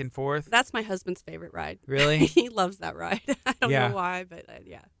back and forth. That's my husband's favorite ride. Really? He loves that ride. I don't know why, but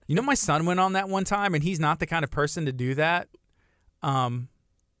yeah. My son went on that one time, and he's not the kind of person to do that.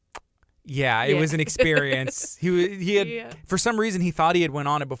 Yeah, it was an experience. He had for some reason he thought he had went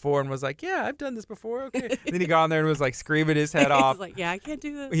on it before and was like, "Yeah, I've done this before." Okay. And then he got on there and was like screaming his head off. He's like, "Yeah, I can't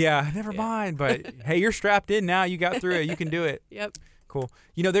do this." Yeah, never mind. But hey, you're strapped in now. You got through it. You can do it. Yep. Cool.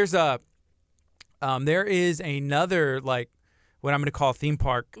 There is another like what I'm going to call a theme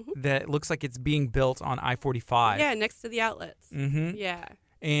park that looks like it's being built on I-45. Yeah, next to the outlets. Mm-hmm. Yeah.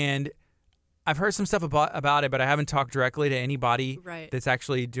 And I've heard some stuff about it, but I haven't talked directly to anybody Right. that's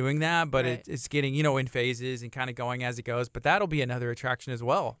actually doing that. But Right. it's getting, in phases and kind of going as it goes. But that'll be another attraction as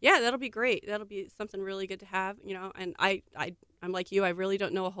well. Yeah, that'll be great. That'll be something really good to have, And I'm like you. I really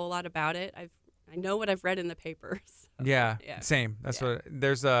don't know a whole lot about it. I know what I've read in the papers. So, Yeah, same. That's what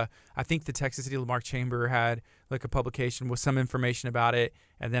there's I think the Texas City Lamarck Chamber had like a publication with some information about it,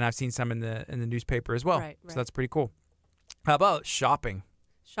 and then I've seen some in the newspaper as well. Right. So that's pretty cool. How about shopping?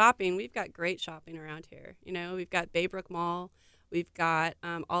 Shopping, we've got great shopping around here. We've got Baybrook Mall. We've got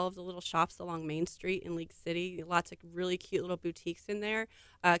all of the little shops along Main Street in League City. Lots of really cute little boutiques in there.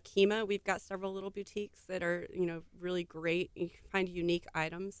 Kima, we've got several little boutiques that are, really great. You can find unique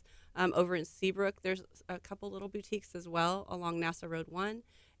items. Over in Seabrook, there's a couple little boutiques as well along Nassau Road 1.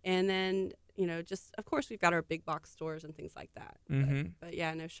 And then, just, of course, we've got our big box stores and things like that. Mm-hmm. But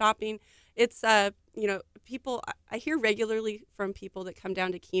yeah, no, shopping. It's, people, I hear regularly from people that come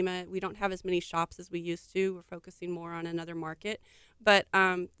down to Kima. We don't have as many shops as we used to. We're focusing more on another market. But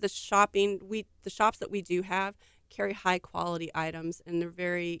the shops that we do have carry high quality items, and they're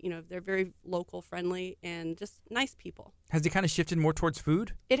very local friendly and just nice people. Has it kind of shifted more towards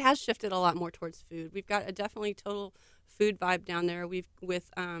food? It has shifted a lot more towards food. We've got a definitely total food vibe down there. We've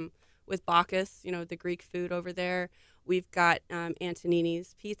with Bacchus, the Greek food over there. We've got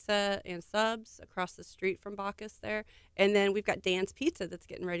Antonini's Pizza and Subs across the street from Bacchus there. And then we've got Dan's Pizza that's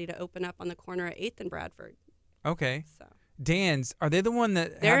getting ready to open up on the corner of 8th and Bradford. Okay. So Dan's, are they the one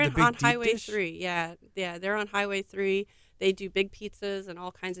that they're have the big on deep Highway dish? 3. Yeah, they're on Highway 3. They do big pizzas and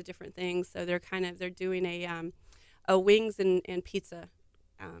all kinds of different things. So they're doing a wings and pizza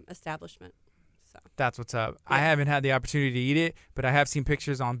establishment. So That's what's up. Yeah. I haven't had the opportunity to eat it, but I have seen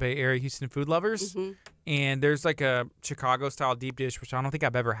pictures on Bay Area Houston Food Lovers. mhm. And there's like a Chicago-style deep dish, which I don't think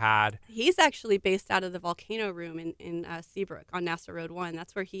I've ever had. He's actually based out of the Volcano Room in Seabrook on Nassau Road 1.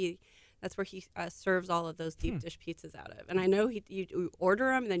 That's where he serves all of those deep dish pizzas out of. And I know you order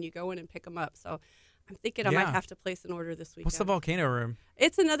them and then you go in and pick them up. So I'm thinking I might Yeah. have to place an order this weekend. What's the Volcano Room?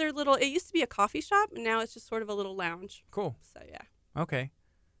 It's another little. It used to be a coffee shop, and now it's just sort of a little lounge. Cool. So yeah. Okay.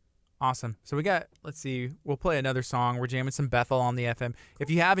 Awesome. So we got, let's see, we'll play another song. We're jamming some Bethel on the FM.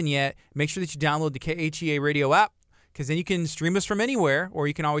 If you haven't yet, make sure that you download the KHEA radio app, because then you can stream us from anywhere, or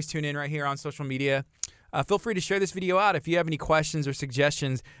you can always tune in right here on social media. Feel free to share this video out if you have any questions or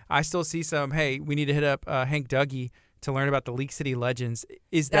suggestions. I still see some, hey, we need to hit up Hank Dougie to learn about the League City Legends.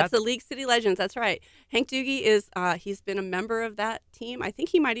 That's the League City Legends. That's right. Hank Doogie is he's been a member of that team. I think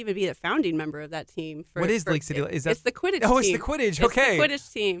he might even be the founding member of that team. What is League City? Is that it's the Quidditch Oh, team. it's the Quidditch. It's Okay. the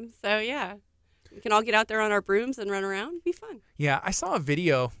Quidditch team. So yeah, we can all get out there on our brooms and run around. It'd be fun. Yeah, I saw a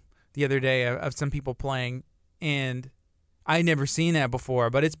video the other day of some people playing, and I never seen that before,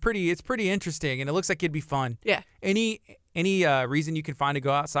 but it's pretty interesting, and it looks like it'd be fun. Yeah. Any reason you can find to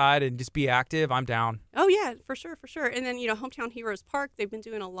go outside and just be active, I'm down. Oh yeah, for sure. And then Hometown Heroes Park, they've been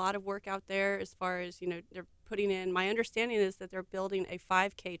doing a lot of work out there as far as they're putting in. My understanding is that they're building a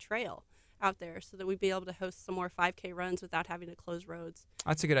 5K trail out there so that we'd be able to host some more 5K runs without having to close roads.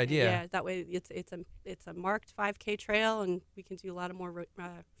 That's a good idea. Yeah, that way it's a marked 5K trail, and we can do a lot of more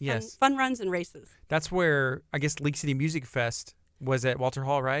Yes. fun runs and races. That's where I guess League City Music Fest was at Walter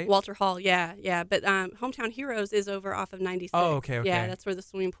Hall, right? Walter Hall, yeah. But Hometown Heroes is over off of 96. Oh, okay. Yeah, that's where the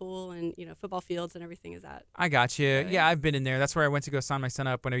swimming pool and football fields and everything is at. I got you. Yeah. Yeah, I've been in there. That's where I went to go sign my son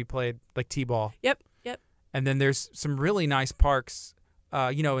up whenever he played like t-ball. Yep. And then there's some really nice parks,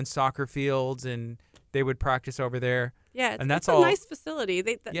 in soccer fields, and they would practice over there. Yeah, And that's it's a all- nice facility.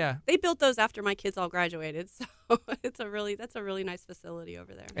 Yeah. They built those after my kids all graduated, so that's a really nice facility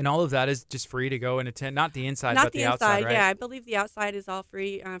over there. And all of that is just free to go and attend. Not the inside, Not but the outside, inside, right? yeah. I believe the outside is all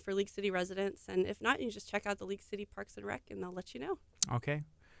free for League City residents, and if not, you can just check out the League City Parks and Rec, and they'll let you know. Okay,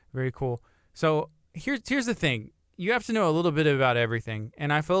 very cool. So here's the thing: you have to know a little bit about everything,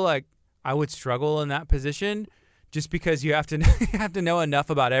 and I feel like I would struggle in that position, just because you have to you have to know enough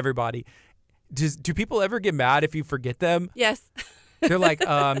about everybody. Do people ever get mad if you forget them? Yes. They're like,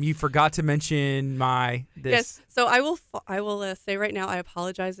 you forgot to mention my this. Yes. So I will say right now, I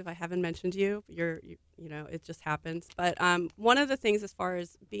apologize if I haven't mentioned you. It just happens. But one of the things as far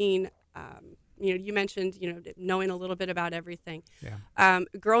as being, you mentioned, knowing a little bit about everything. Yeah.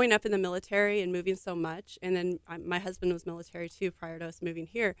 Growing up in the military and moving so much, and then my husband was military too prior to us moving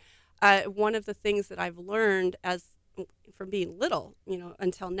here. One of the things that I've learned from being little,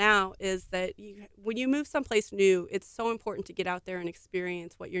 until now, is that when you move someplace new, it's so important to get out there and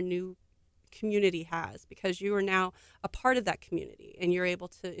experience what your new community has, because you are now a part of that community and you're able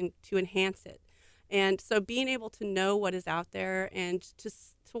to enhance it. And so being able to know what is out there and to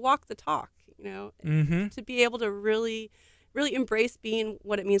walk the talk, Mm-hmm. to be able to really, really embrace being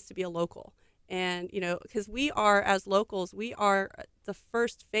what it means to be a local. And, because we are, as locals, we are the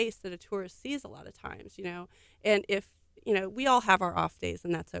first face that a tourist sees a lot of times, and if, we all have our off days,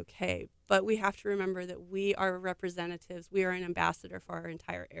 and that's okay, but we have to remember that we are representatives. We are an ambassador for our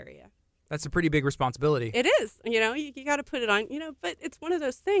entire area. That's a pretty big responsibility. It is, you got to put it on, but it's one of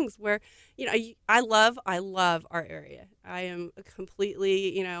those things where, I love our area. I am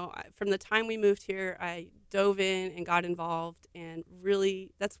completely, from the time we moved here, I dove in and got involved, and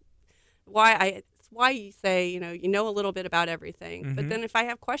really that's why you say, you know a little bit about everything. Mm-hmm. But then if I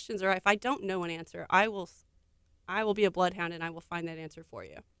have questions or if I don't know an answer, I will be a bloodhound and I will find that answer for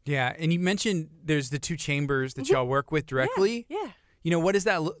you. Yeah, and you mentioned there's the two chambers that y'all work with directly. Yeah. What does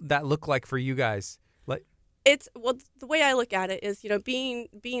that look like for you guys? The way I look at it is,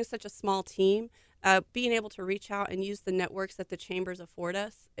 being such a small team, being able to reach out and use the networks that the chambers afford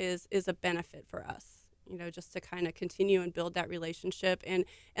us is a benefit for us. Just to kind of continue and build that relationship and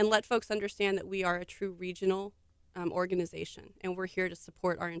let folks understand that we are a true regional organization, and we're here to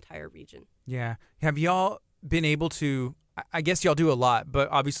support our entire region. Yeah. Have y'all been able to, I guess y'all do a lot, but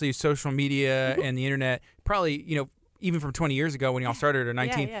obviously social media and the internet, probably, even from 20 years ago when y'all started, or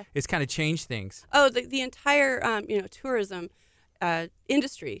 19, Yeah. it's kind of changed things. Oh, the entire tourism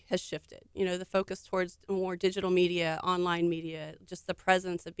industry has shifted. The focus towards more digital media, online media, just the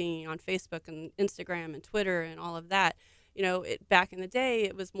presence of being on Facebook and Instagram and Twitter and all of that. Back in the day,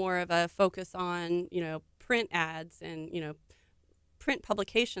 it was more of a focus on print ads and print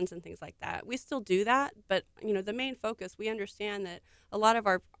publications and things like that. We still do that, but the main focus, we understand that a lot of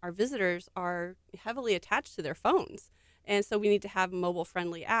our visitors are heavily attached to their phones. And so we need to have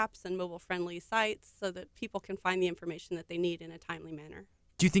mobile-friendly apps and mobile-friendly sites so that people can find the information that they need in a timely manner.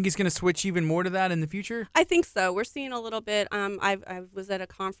 Do you think it's going to switch even more to that in the future? I think so. We're seeing a little bit. I was at a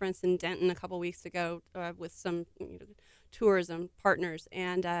conference in Denton a couple weeks ago with some tourism partners,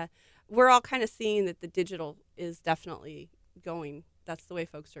 and we're all kind of seeing that the digital is definitely going. That's the way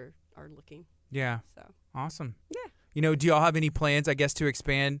folks are looking. Yeah. So Awesome. yeah. Do y'all have any plans, I guess, to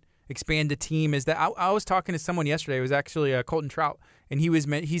expand the team? Is that I was talking to someone yesterday. It was actually Colton Trout, and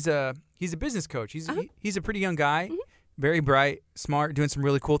he's a business coach. He's a pretty young guy. Mm-hmm. Very bright, smart, doing some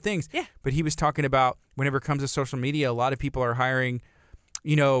really cool things. Yeah. But he was talking about whenever it comes to social media, a lot of people are hiring,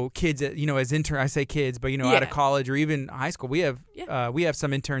 kids, as interns. I say kids, but out of college or even high school. We have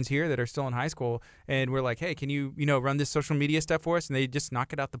some interns here that are still in high school, and we're like, hey, can you run this social media stuff for us? And they just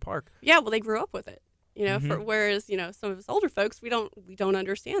knock it out the park. Yeah. Well, they grew up with it. Mm-hmm. Whereas some of us older folks, we don't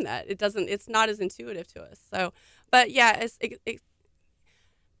understand that. It's not as intuitive to us. So, but yeah,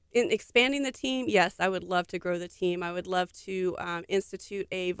 in expanding the team, yes, I would love to grow the team. I would love to institute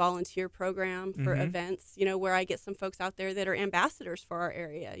a volunteer program for Mm-hmm. events, where I get some folks out there that are ambassadors for our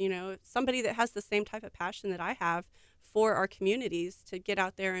area, somebody that has the same type of passion that I have for our communities to get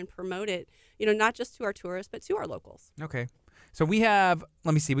out there and promote it, not just to our tourists, but to our locals. Okay. So we got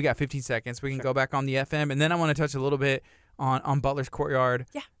 15 seconds. We can go back on the FM, and then I want to touch a little bit on Butler's Courtyard.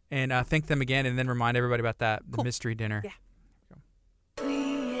 Yeah. And thank them again, and then remind everybody about the Cool. mystery dinner. Yeah.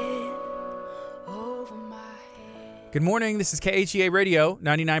 Good morning. This is KHEA Radio,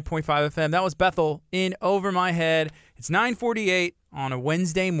 99.5 FM. That was Bethel in Over My Head. It's 9:48 on a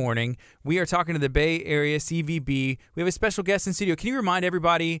Wednesday morning. We are talking to the Bay Area CVB. We have a special guest in studio. Can you remind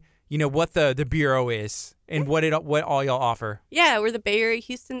everybody, what the Bureau is and what all y'all offer? Yeah, we're the Bay Area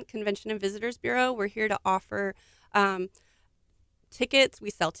Houston Convention and Visitors Bureau. We're here to offer tickets. We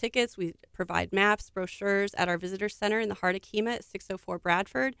sell tickets. We provide maps, brochures at our visitor center in the heart of Kemah at 604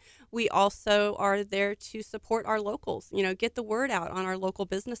 Bradford. We also are there to support our locals, get the word out on our local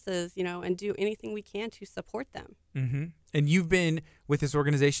businesses, and do anything we can to support them. Mm-hmm. And you've been with this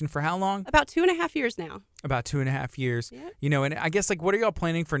organization for how long? About 2.5 years now. About 2.5 years. Yeah. And I guess, what are y'all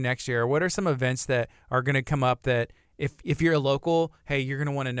planning for next year? What are some events that are going to come up that if you're a local, hey, you're going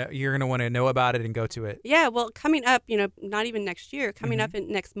to want to know about it and go to it? Yeah, well, coming up, not even next year, coming Mm-hmm. up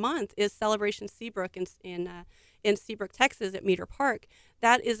in next month is Celebration Seabrook in Seabrook, Texas at Meter Park.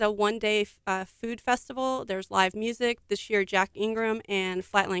 That is a one-day food festival. There's live music. This year, Jack Ingram and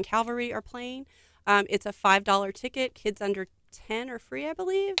Flatland Cavalry are playing. It's a $5 ticket. Kids under 10 are free, I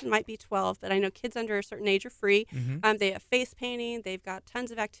believe. It might be 12, but I know kids under a certain age are free. Mm-hmm. They have face painting. They've got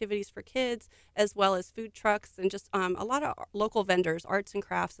tons of activities for kids, as well as food trucks and just a lot of local vendors, arts and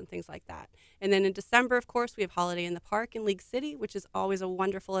crafts and things like that. And then in December, of course, we have Holiday in the Park in League City, which is always a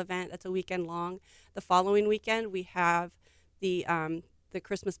wonderful event. That's a weekend long. The following weekend, we have the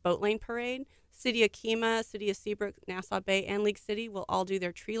Christmas Boat Lane Parade. City of Kemah, City of Seabrook, Nassau Bay, and League City will all do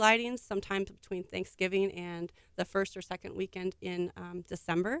their tree lightings sometime between Thanksgiving and the first or second weekend in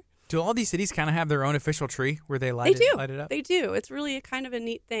December. Do all these cities kind of have their own official tree where they light it up? They do. It's really a kind of a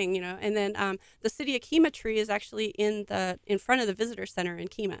neat thing, And then the City of Kemah tree is actually in front of the visitor center in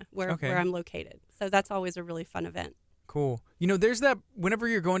Kemah, where I'm located. So that's always a really fun event. Cool. There's that whenever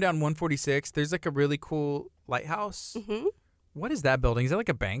you're going down 146, there's like a really cool lighthouse. Mm-hmm. What is that building? Is that like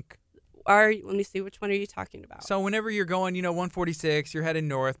a bank? Let me see, which one are you talking about? So whenever you're going, 146, you're heading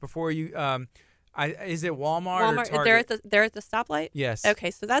north before you. Is it Walmart or Target? They're at the stoplight? Yes.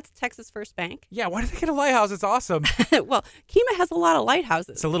 Okay, so that's Texas First Bank. Yeah, why did they get a lighthouse? It's awesome. Well, Kemah has a lot of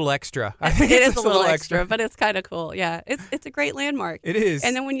lighthouses. It's a little extra. It is a little extra, but it's kind of cool. Yeah, it's a great landmark. It is.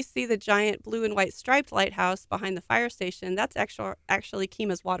 And then when you see the giant blue and white striped lighthouse behind the fire station, that's actually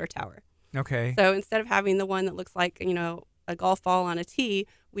Kemah's water tower. Okay. So instead of having the one that looks like, a golf ball on a tee,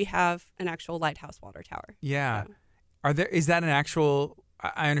 we have an actual lighthouse water tower. Yeah. So. Is that an actual?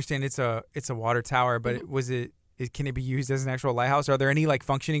 I understand it's a water tower, but Mm-hmm. can it be used as an actual lighthouse? Are there any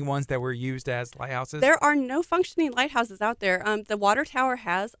functioning ones that were used as lighthouses? There are no functioning lighthouses out there. The water tower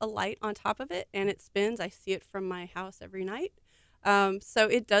has a light on top of it, and it spins. I see it from my house every night. So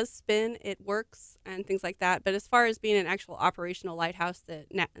it does spin, it works, and things like that. But as far as being an actual operational lighthouse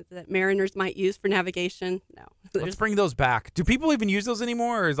that mariners might use for navigation, no. Let's bring those back. Do people even use those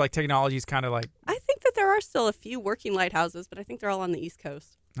anymore, or is technology's kind of I think that there are still a few working lighthouses, but I think they're all on the East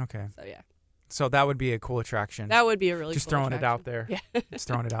Coast. Okay. So yeah. So that would be a cool attraction. That would be a really just cool throwing attraction. it out there. Yeah. Just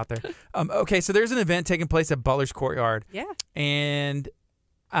throwing it out there. Okay, so there's an event taking place at Butler's Courtyard. Yeah. And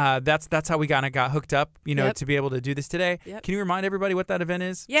that's how we got hooked up, Yep. to be able to do this today. Yep. Can you remind everybody what that event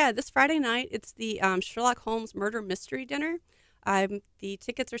is? Yeah, this Friday night, it's the Sherlock Holmes Murder Mystery Dinner. The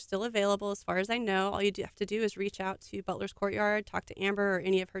tickets are still available as far as I know. All you have to do is reach out to Butler's Courtyard, talk to Amber or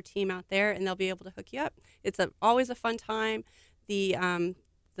any of her team out there, and they'll be able to hook you up. It's always a fun time. The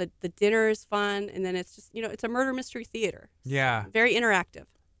dinner is fun, and then it's just, it's a murder mystery theater. Yeah. Very interactive.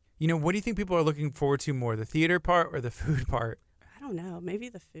 What do you think people are looking forward to more, the theater part or the food part? I don't know. Maybe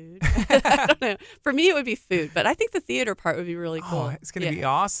the food. I don't know. For me, it would be food, but I think the theater part would be really cool. Oh, it's going to be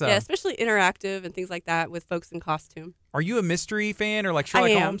awesome. Yeah, especially interactive and things like that with folks in costume. Are you a mystery fan or like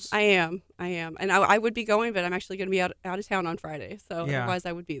Sherlock Holmes? I am. And I would be going, but I'm actually going to be out of town on Friday. So Yeah. otherwise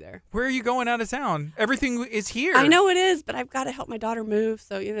I would be there. Where are you going out of town? Everything is here. I know it is, but I've got to help my daughter move.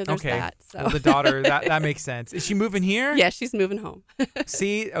 So, there's Okay. that. So. Well, the daughter, that makes sense. Is she moving here? Yeah, she's moving home.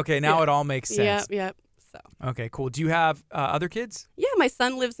 See? Okay, now Yeah. it all makes sense. Yep. So. Okay, cool. Do you have other kids? Yeah, my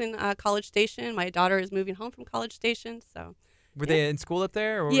son lives in College Station. My daughter is moving home from College Station. So. Were they in school up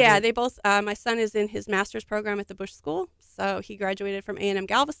there? Or were Yeah, they both. My son is in his master's program at the Bush School. So he graduated from A&M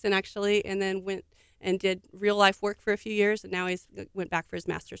Galveston, actually, and then went and did real life work for a few years, and now he's went back for his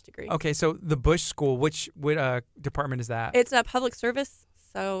master's degree. Okay, so the Bush School, what department is that? It's a public service.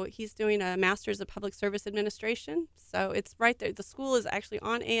 So he's doing a master's of public service administration. So it's right there. The school is actually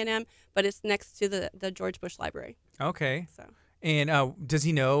on A&M, but it's next to the George Bush Library. Okay. So. And does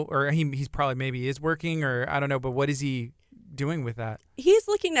he know, or he's probably maybe is working, or I don't know, but what is he doing with that? He's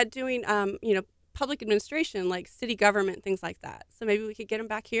looking at doing, public administration, like city government, things like that. So maybe we could get him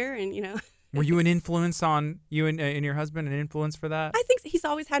back here and, Were you an influence on you and your husband, an influence for that? I think he's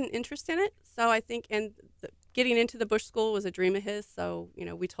always had an interest in it. So I think, getting into the Bush School was a dream of his. So,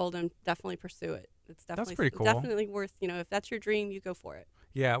 we told him definitely pursue it. It's definitely, That's pretty cool. Definitely worth, if that's your dream, you go for it.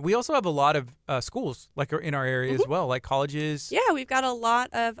 Yeah, we also have a lot of schools like in our area as well, like colleges. Yeah, we've got a lot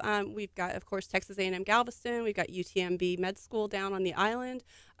of, of course, Texas A&M Galveston. We've got UTMB Med School down on the island,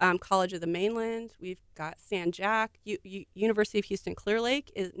 College of the Mainland. We've got San Jack. University of Houston Clear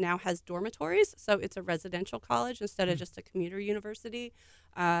Lake now has dormitories, so it's a residential college instead of just a commuter university.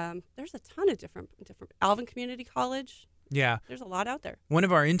 There's a ton of different Alvin Community College. Yeah. There's a lot out there. One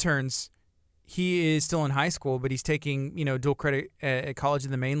of our interns, he is still in high school, but he's taking, dual credit at College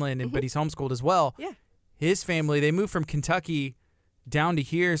of the Mainland, but he's homeschooled as well. Yeah. His family, they moved from Kentucky down to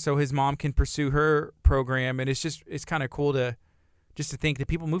here so his mom can pursue her program. And it's kind of cool to think that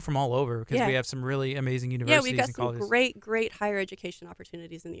people move from all over because we have some really amazing universities we've got and some colleges. great higher education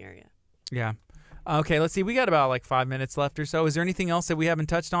opportunities in the area. Yeah. Okay, let's see. We got about like 5 minutes left or so. Is there anything else that we haven't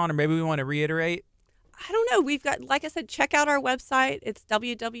touched on or maybe we want to reiterate? I don't know. We've got, like I said, check out our website. It's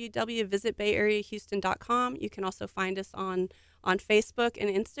www.visitbayareahouston.com. You can also find us on Facebook and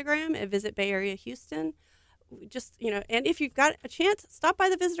Instagram at Visit Bay Area Houston. Just, and if you've got a chance, stop by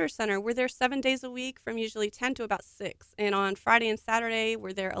the Visitor Center. We're there 7 days a week from usually 10 to about 6. And on Friday and Saturday,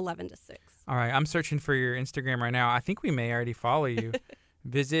 we're there 11 to 6. All right. I'm searching for your Instagram right now. I think we may already follow you.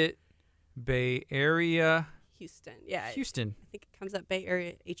 Visit Bay Area Houston. Yeah. Houston. I think it comes up Bay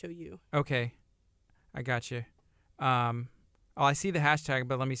Area HOU. Okay. I got you. I see the hashtag,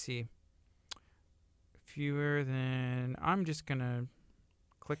 but let me see. Fewer than... I'm just going to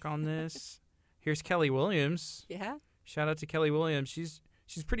click on this. Here's Kelly Williams. Yeah. Shout out to Kelly Williams. She's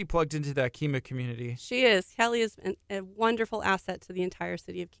pretty plugged into the Kemah community. She is. Kelly is a wonderful asset to the entire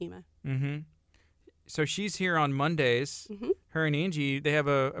city of Kemah. Mm-hmm. So she's here on Mondays. Mm-hmm. Her and Angie, they have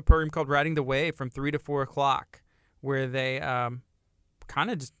a program called Riding the Wave from 3 to 4 o'clock where they...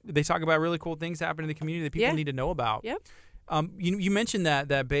 they talk about really cool things happening in the community that people need to know about. Yep. You mentioned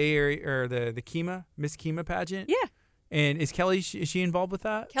that Bay Area or the Kemah, Miss Kemah pageant. Yeah. And is Kelly, is she involved with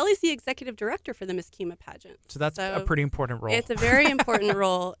that? Kelly's the executive director for the Miss Kemah pageant. So that's a pretty important role. It's a very important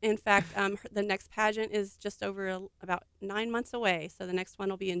role. In fact, the next pageant is just over about 9 months away. So the next one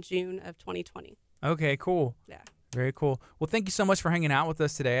will be in June of 2020. Okay, cool. Yeah. Very cool. Well, thank you so much for hanging out with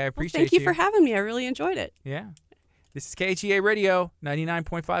us today. I appreciate Thank you for having me. I really enjoyed it. Yeah. This is KHEA Radio,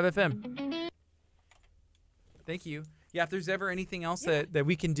 99.5 FM. Thank you. Yeah, if there's ever anything else that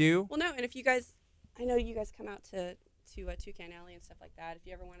we can do. Well, no, and if you guys, I know you guys come out to Toucan Alley and stuff like that. If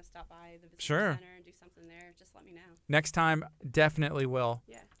you ever want to stop by the visitor center and do something there, just let me know. Next time, definitely will.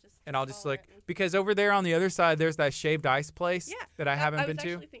 Yeah. And I'll just look. Because over there on the other side, there's that shaved ice place that I haven't been to. I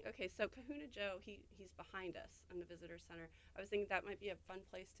was actually thinking, okay, so Kahuna Joe, he's behind us in the visitor center. I was thinking that might be a fun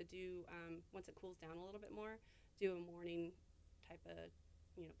place to do, once it cools down a little bit more, do a morning type of,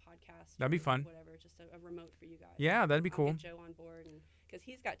 podcast. That'd be fun. Whatever, just a remote for you guys. Yeah, that'd be cool. I'll get Joe on board, and because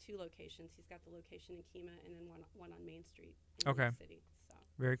he's got 2 locations. He's got the location in Kemah and then one on Main Street in the city. So.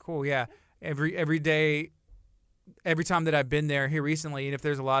 Very cool. Yeah, every day. Every time that I've been there here recently, and if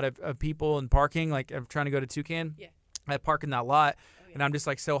there's a lot of people and parking, like I'm trying to go to Toucan, I park in that lot. Oh, and I'm just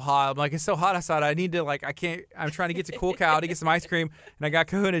like so hot. I'm like, it's so hot outside. I need to I'm trying to get to Cool Cow to get some ice cream, and I got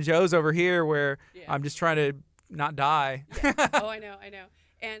Kahuna Joe's over here where I'm just trying to not die. Oh, I know.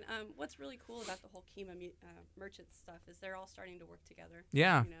 And what's really cool about the whole Kima merchant stuff is they're all starting to work together.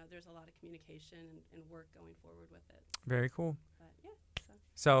 Yeah. There's a lot of communication and work going forward with it. Very cool. But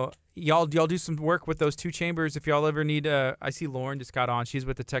So y'all do some work with those 2 chambers. If y'all ever need, I see Lauren just got on. She's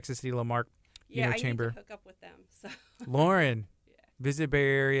with the Texas City Lamarck Chamber. I need to hook up with them. So Lauren, visit Bay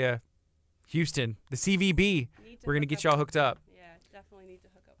Area, Houston, the CVB. We're gonna get y'all hooked up. Yeah, definitely need to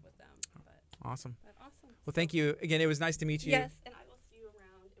hook up with them. Awesome. But awesome. Well, thank you again. It was nice to meet you. Yes, and I will see you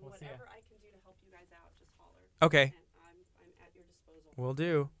around. And whatever I can do to help you guys out, just holler. Okay. And I'm at your disposal. Will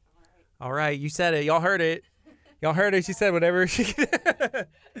do. All right. All right. You said it. Y'all heard it. Y'all heard it. She said whatever she could.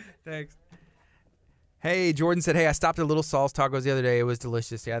 Thanks. Hey, Jordan said, hey, I stopped at Little Saul's Tacos the other day. It was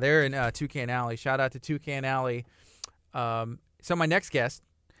delicious. Yeah, they're in Toucan Alley. Shout out to Toucan Alley. So my next guest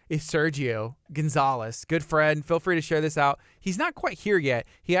is Sergio Gonzalez. Good friend. Feel free to share this out. He's not quite here yet.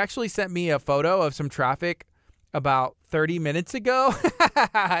 He actually sent me a photo of some traffic about 30 minutes ago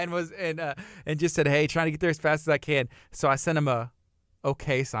and just said, hey, trying to get there as fast as I can. So I sent him a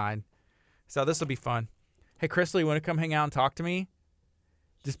okay sign. So this will be fun. Hey, Crystal, you want to come hang out and talk to me?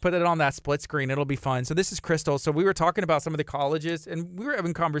 Just put it on that split screen. It'll be fun. So this is Crystal. So we were talking about some of the colleges, and we were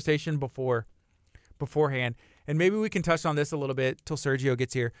having conversation beforehand. And maybe we can touch on this a little bit till Sergio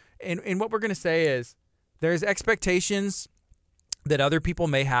gets here. And what we're going to say is there's expectations that other people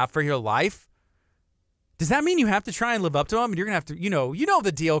may have for your life. Does that mean you have to try and live up to them? And you're going to have to, you know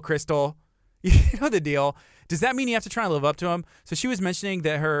the deal, Crystal. You know the deal. Does that mean you have to try and live up to them? So she was mentioning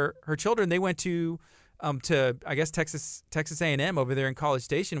that her children, they went to I guess Texas A&M over there in College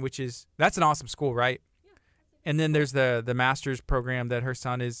Station, that's an awesome school, right? Yeah. And then there's the master's program that her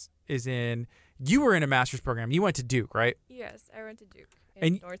son is in. You were in a master's program. You went to Duke, right? Yes, I went to Duke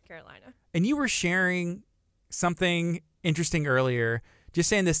in North Carolina. And you were sharing something interesting earlier, just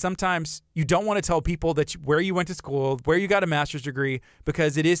saying that sometimes you don't want to tell people that where you went to school, where you got a master's degree,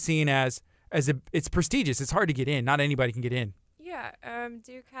 because it is seen as it's prestigious. It's hard to get in. Not anybody can get in. Yeah,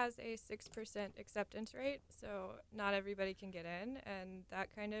 Duke has a 6% acceptance rate, so not everybody can get in, and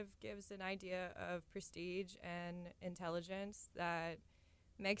that kind of gives an idea of prestige and intelligence that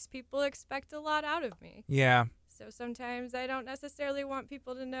makes people expect a lot out of me. Yeah. So sometimes I don't necessarily want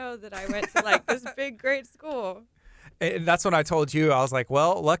people to know that I went to like this big, great school. And that's what I told you. I was like,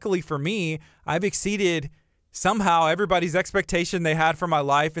 well, luckily for me, I've exceeded somehow everybody's expectation they had for my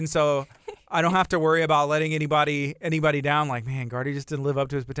life, and so I don't have to worry about letting anybody down. Like, man, Gardy just didn't live up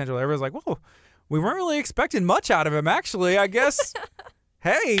to his potential. Everyone's like, well, we weren't really expecting much out of him, actually. I guess,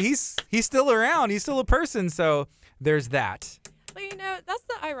 hey, he's still around. He's still a person. So there's that. Well, that's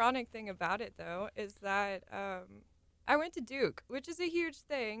the ironic thing about it, though, is that I went to Duke, which is a huge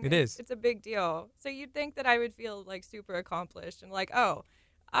thing. It's a big deal. So you'd think that I would feel like super accomplished and like, oh,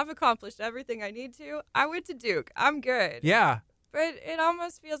 I've accomplished everything I need to. I went to Duke. I'm good. Yeah. But it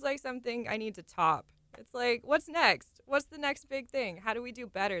almost feels like something I need to top. It's like, what's next? What's the next big thing? How do we do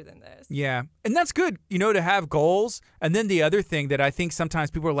better than this? Yeah. And that's good, to have goals. And then the other thing that I think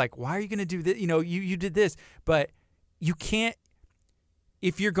sometimes people are like, why are you going to do this? You did this. But you can't,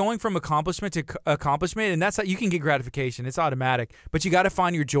 if you're going from accomplishment to accomplishment, and that's how you can get gratification. It's automatic. But you got to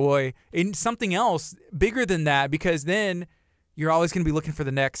find your joy in something else bigger than that, because then you're always going to be looking for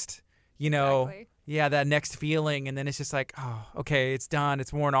the next, Exactly. Yeah, that next feeling. And then it's just like, oh, okay, it's done.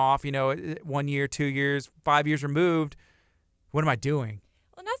 It's worn off. 1 year, 2 years, 5 years removed. What am I doing?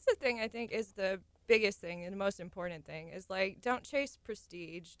 Well, and that's the thing I think is the biggest thing and the most important thing is like, don't chase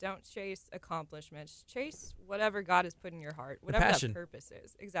prestige. Don't chase accomplishments. Chase whatever God has put in your heart, whatever that purpose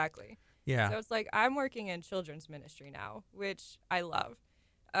is. Exactly. Yeah. So it's like, I'm working in children's ministry now, which I love.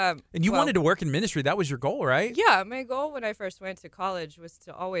 And you wanted to work in ministry. That was your goal, right? Yeah. My goal when I first went to college was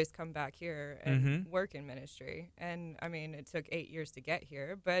to always come back here and work in ministry. And I mean, it took 8 years to get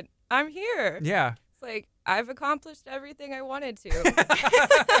here, but I'm here. Yeah. It's like, I've accomplished everything I wanted to.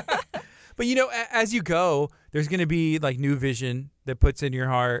 But, as you go, there's going to be like new vision that puts in your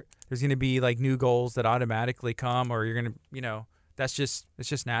heart. There's going to be like new goals that automatically come, or you're going to, it's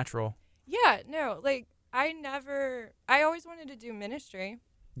just natural. Yeah. No, like I always wanted to do ministry.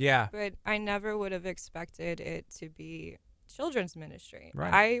 Yeah. But I never would have expected it to be children's ministry.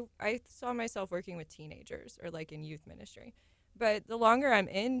 Right. I saw myself working with teenagers or like in youth ministry. But the longer I'm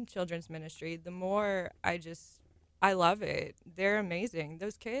in children's ministry, the more I love it. They're amazing.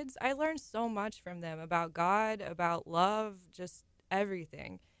 Those kids, I learned so much from them about God, about love, just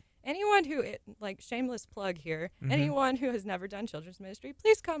everything. Anyone who, like, shameless plug here, anyone who has never done children's ministry,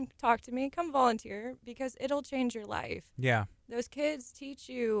 please come talk to me, come volunteer, because it'll change your life. Yeah. those kids teach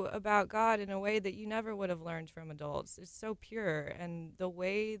you about God in a way that you never would have learned from adults. It's so pure, and the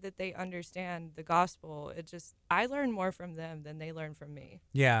way that they understand the gospel, I learn more from them than they learn from me.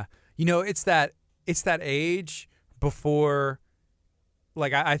 Yeah. It's that age before,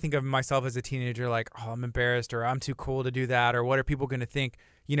 like, I think of myself as a teenager, like, oh, I'm embarrassed, or I'm too cool to do that, or what are people going to think?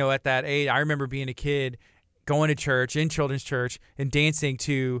 At that age, I remember being a kid, going to church, in children's church, and dancing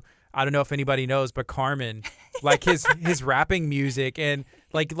to, I don't know if anybody knows, but Carmen, like his rapping music, and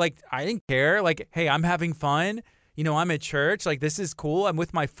like I didn't care. Like, hey, I'm having fun. I'm at church. Like, this is cool. I'm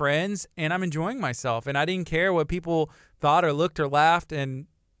with my friends, and I'm enjoying myself. And I didn't care what people thought or looked or laughed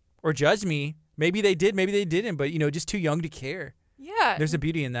or judged me. Maybe they did, maybe they didn't. But just too young to care. Yeah. There's a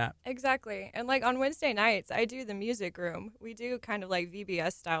beauty in that. Exactly. And like on Wednesday nights, I do the music room. We do kind of like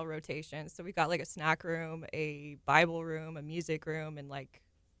VBS style rotations. So we got like a snack room, a Bible room, a music room, and like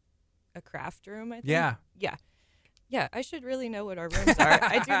a craft room, I think. Yeah. Yeah, I should really know what our rooms are.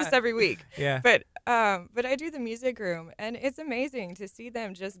 I do this every week. Yeah. But I do the music room, and it's amazing to see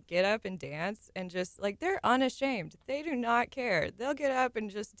them just get up and dance, and just like, they're unashamed. They do not care. They'll get up and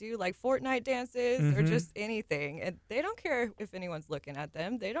just do like Fortnite dances or just anything, and they don't care if anyone's looking at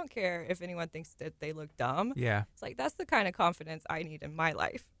them. They don't care if anyone thinks that they look dumb. Yeah. It's like, that's the kind of confidence I need in my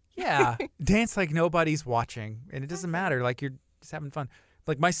life. Yeah. Dance like nobody's watching, and it doesn't matter. Like, you're just having fun.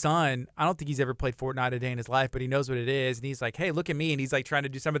 Like, my son, I don't think he's ever played Fortnite a day in his life, but he knows what it is. And he's like, hey, look at me. And he's like trying to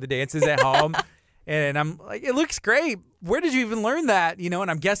do some of the dances at home. And I'm like, it looks great. Where did you even learn that? And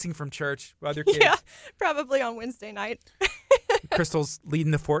I'm guessing from church with other kids. Yeah, probably on Wednesday night. Crystal's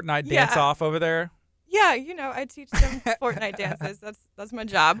leading the Fortnite dance off over there. Yeah, I teach them Fortnite dances. That's my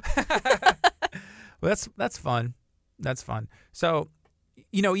job. Well, that's fun. That's fun. So,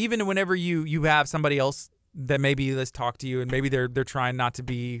 even whenever you have somebody else that maybe let's talk to you, and maybe they're trying not to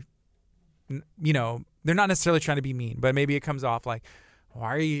be, they're not necessarily trying to be mean, but maybe it comes off like,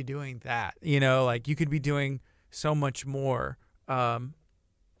 why are you doing that? Like, you could be doing so much more.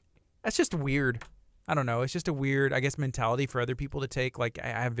 That's just weird. I don't know. It's just a weird, I guess, mentality for other people to take. Like, I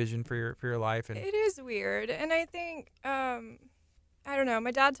have vision for your life. And it is weird. And I think, I don't know.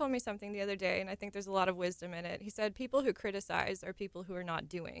 My dad told me something the other day, and I think there's a lot of wisdom in it. He said, people who criticize are people who are not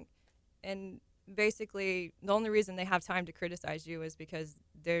doing. And basically, the only reason they have time to criticize you is because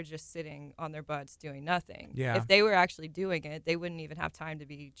they're just sitting on their butts doing nothing. Yeah. If they were actually doing it, they wouldn't even have time to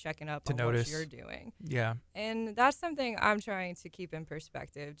be checking up to on notice what you're doing. Yeah. And that's something I'm trying to keep in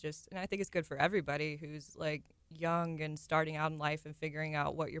perspective. And I think it's good for everybody who's like young and starting out in life and figuring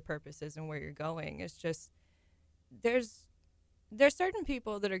out what your purpose is and where you're going. It's just, there's certain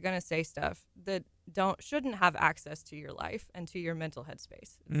people that are going to say stuff that shouldn't have access to your life and to your mental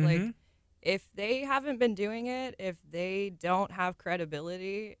headspace. It's like, if they haven't been doing it, if they don't have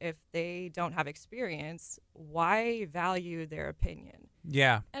credibility, if they don't have experience, why value their opinion?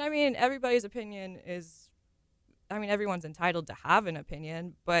 Yeah. And I mean, everybody's opinion everyone's entitled to have an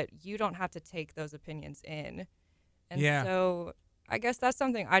opinion, but you don't have to take those opinions in. And so I guess that's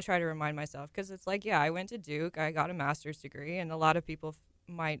something I try to remind myself, because it's like, I went to Duke, I got a master's degree, and a lot of people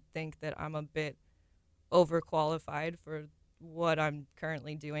might think that I'm a bit overqualified for what I'm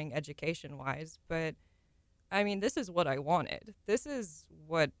currently doing education-wise, but I mean, this is what I wanted. This is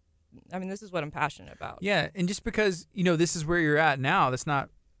what I'm passionate about. Yeah, and just because, this is where you're at now, that's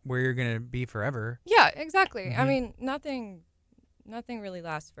not where you're going to be forever. Yeah, exactly. I mean, nothing really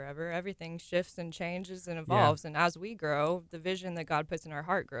lasts forever. Everything shifts and changes and evolves, and as we grow, the vision that God puts in our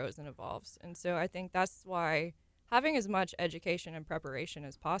heart grows and evolves. And so I think that's why having as much education and preparation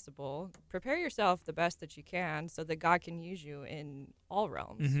as possible, prepare yourself the best that you can so that God can use you in all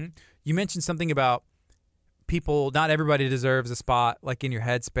realms. You mentioned something about people, not everybody deserves a spot like in your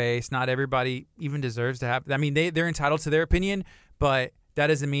headspace. Not everybody even deserves to have, they're entitled to their opinion, but that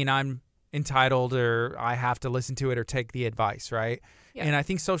doesn't mean I'm entitled or I have to listen to it or take the advice, right? Yeah. And I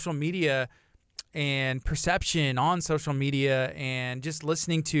think social media and perception on social media and just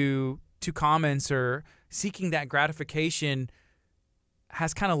listening to comments or seeking that gratification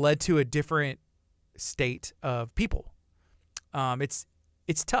has kind of led to a different state of people. It's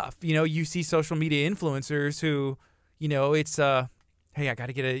tough. You see social media influencers who, it's hey, I got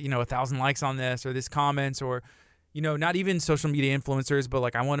to get 1,000 likes on this or this comments, or not even social media influencers, but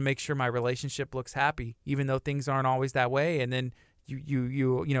like, I want to make sure my relationship looks happy, even though things aren't always that way. And then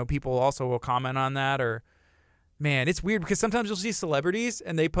you people also will comment on that. Or, man, it's weird because sometimes you'll see celebrities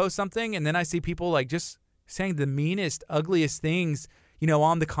and they post something, and then I see people like just saying the meanest, ugliest things,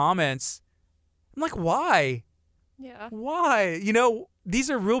 on the comments. I'm like, why? Yeah. Why? These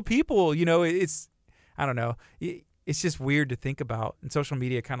are real people. It's, I don't know. it's just weird to think about. And social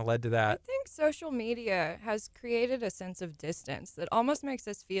media kind of led to I that. think social media has created a sense of distance that almost makes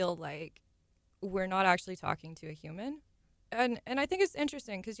us feel like we're not actually talking to a human. And I think it's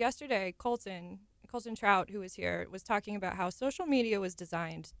interesting because yesterday Colton Trout, who was here, was talking about how social media was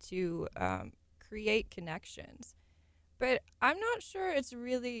designed to create connections. But I'm not sure it's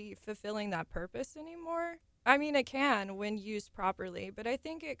really fulfilling that purpose anymore. I mean, it can when used properly, but I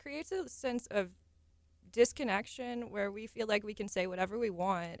think it creates a sense of disconnection where we feel like we can say whatever we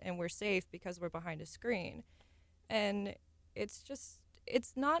want and we're safe because we're behind a screen. And it's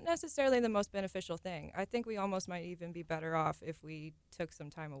not necessarily the most beneficial thing. I think we almost might even be better off if we took some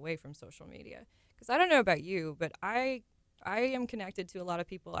time away from social media. Because I don't know about you, but I am connected to a lot of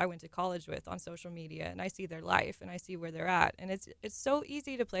people I went to college with on social media, and I see their life and I see where they're at. And it's so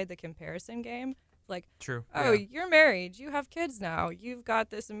easy to play the comparison game. Like, True. oh, Yeah. you're married, you have kids now, you've got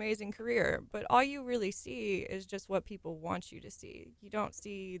this amazing career. But all you really see is just what people want you to see. You don't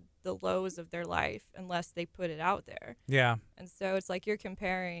see the lows of their life unless they put it out there. Yeah. And so it's like you're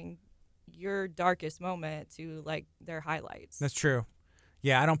comparing your darkest moment to like their highlights. That's true.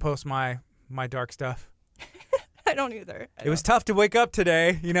 Yeah, I don't post my dark stuff. I don't either. It was tough to wake up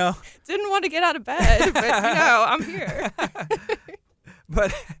today, you know. Didn't want to get out of bed, but I'm here.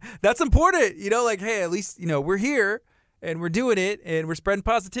 But that's important, you know, like, hey, at least, you know, we're here and we're doing it and we're spreading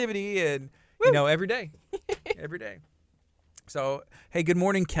positivity and, you know, every day. Every day. So, hey, good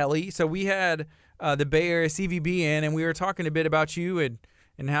morning, Kelly. So we had the Bay Area CVB in, and we were talking a bit about you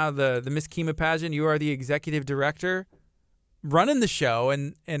and how the Miss Kima pageant, you are the executive director running the show,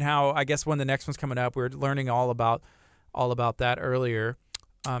 and how, I guess, when the next one's coming up, we were learning all about that earlier.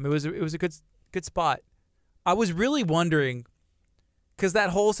 It was a good spot. I was really wondering, because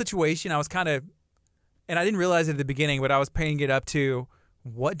that whole situation, I was kind of, and I didn't realize it at the beginning, but I was paying it up to,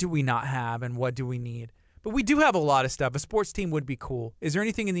 what do we not have and what do we need? But we do have a lot of stuff. A sports team would be cool. Is there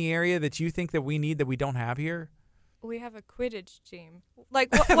anything in the area that you think that we need that we don't have here? We have a Quidditch team.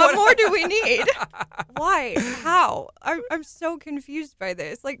 Like, what more do we need? Why? How? I'm so confused by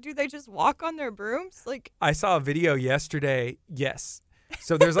this. Like, do they just walk on their brooms? Like, I saw a video yesterday. Yes.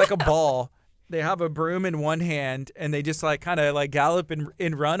 So there's like a ball. They have a broom in one hand, and they just like kind of like gallop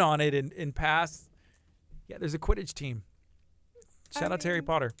and run on it and pass. Yeah, there's a Quidditch team. Shout out to Harry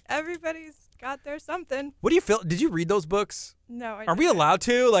Potter. Everybody's got their something. What do you feel? Did you read those books? No, I Are we didn't. allowed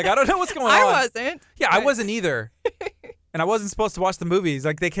to? Like, I don't know what's going on. I wasn't. Yeah, I but- wasn't either. And I wasn't supposed to watch the movies.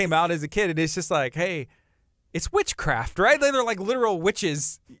 Like, they came out as a kid, and it's just like, hey, it's witchcraft, right? They're like literal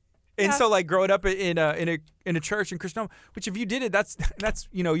witches. And Yeah. so, like, growing up in a church in Christendom, which if you did it, that's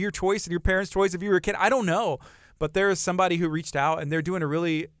you know, your choice and your parents' choice. If you were a kid, I don't know, but there is somebody who reached out, and they're doing a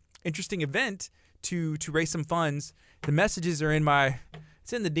really interesting event to raise some funds. The messages are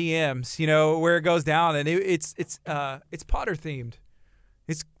it's in the DMs, you know, where it goes down, and it's Potter themed.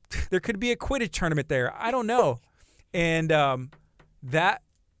 There could be a Quidditch tournament there. I don't know, and that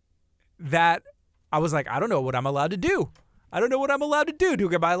I was like, I don't know what I'm allowed to do. I don't know what I'm allowed to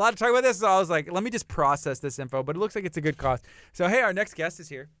do. Am I allowed to talk about this? So I was like, let me just process this info. But it looks like it's a good cause. So, hey, our next guest is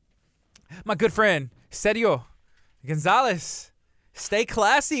here. My good friend, Sergio Gonzalez. Stay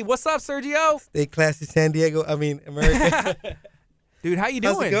classy. What's up, Sergio? Stay classy, San Diego. I mean, America. Dude, how you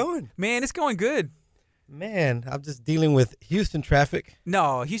doing? How's it going? Man, it's going good. Man, I'm just dealing with Houston traffic.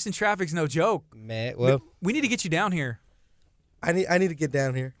 No, Houston traffic's no joke. Man, well, We need to get you down here. I need to get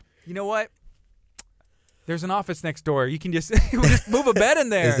down here. You know what? There's an office next door. You can just, we'll just move a bed in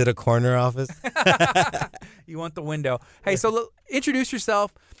there. Is it a corner office? You want the window. Hey, so introduce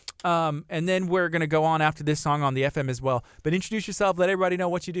yourself, and then we're going to go on after this song on the FM as well. But introduce yourself. Let everybody know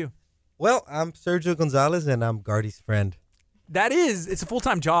what you do. Well, I'm Sergio Gonzalez, and I'm Gardy's friend. It's a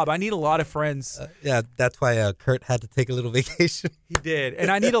full-time job. I need a lot of friends. Yeah, that's why Kurt had to take a little vacation. He did.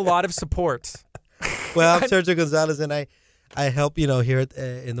 And I need a lot of support. Well, I'm Sergio Gonzalez, and I help, here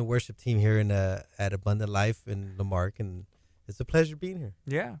in the worship team here at Abundant Life in Lamarck, and it's a pleasure being here.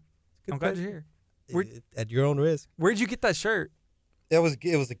 Yeah. Good I'm glad pleasure. you're here. At your own risk. Where'd you get that shirt? It was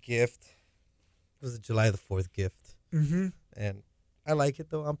a gift. It was a July the 4th gift. Mm-hmm. And I like it,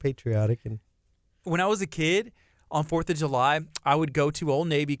 though. I'm patriotic. And When I was a kid, on 4th of July, I would go to Old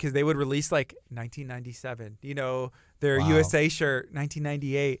Navy because they would release like 1997, their Wow. USA shirt,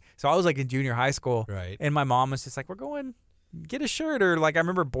 1998. So I was like in junior high school. Right. And my mom was just like, we're going, get a shirt. Or like, I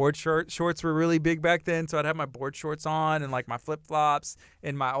remember board shorts were really big back then. So I'd have my board shorts on and like my flip flops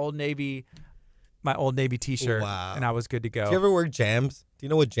and my Old Navy t-shirt. Wow. And I was good to go. Do you ever wear jams? Do you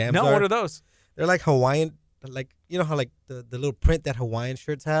know what jams No, are? what are those? They're like Hawaiian, like, you know how like the little print that Hawaiian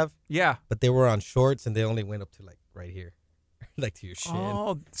shirts have? Yeah. But they were on shorts and they only went up to like right here. like to your shin.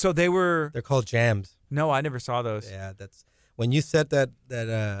 Oh, so they were. They're called jams. No, I never saw those. Yeah, that's when you said that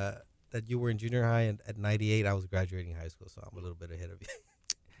you were in junior high and at 98, I was graduating high school, so I'm a little bit ahead of you.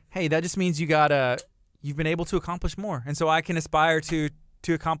 Hey, that just means you've been able to accomplish more, and so I can aspire to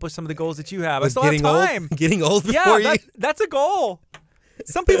accomplish some of the goals that you have. I But still have time. Getting old Yeah, before you. that's a goal.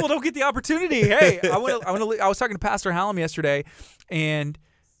 Some people don't get the opportunity. Hey, I was talking to Pastor Hallam yesterday, and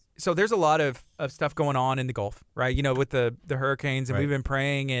so there's a lot of stuff going on in the Gulf, right? You know, with the hurricanes, and Right. we've been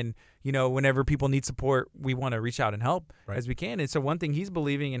praying, and you know, whenever people need support, we want to reach out and help Right. as we can. And so one thing he's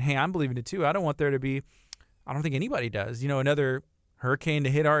believing, and hey, I'm believing it too. I don't want there to be, I don't think anybody does, you know, another hurricane to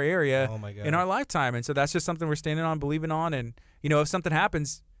hit our area Oh my God. in our lifetime. And so that's just something we're standing on, believing on. And you know, if something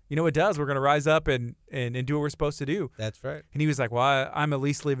happens, you know, it does. We're going to rise up and do what we're supposed to do. That's right. And he was like, well, I'm at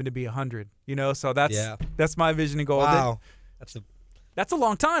least living to be 100, you know, so that's my vision and goal. Wow. That's a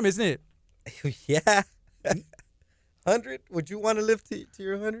long time, isn't it? Yeah. 100? Would you want to live to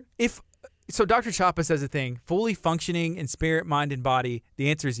your 100? So Dr. Chapa says a thing, fully functioning in spirit, mind, and body.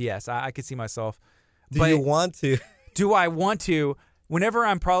 The answer is yes. I could see myself. Do you want to? Do I want to? Whenever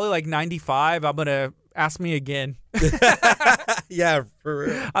I'm probably like 95, I'm going to ask me again. Yeah, for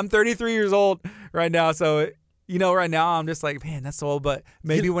real. I'm 33 years old right now. So, you know, right now I'm just like, man, that's so old. But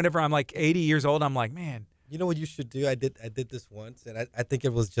maybe whenever I'm like 80 years old, I'm like, man. You know what you should do? I did this once, and I think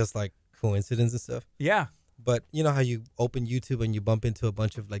it was just like coincidence and stuff. Yeah. But you know how you open YouTube and you bump into a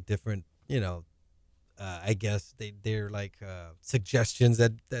bunch of like different, you know, I guess they're like suggestions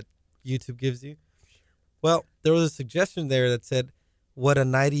that YouTube gives you. Well, there was a suggestion there that said, "What a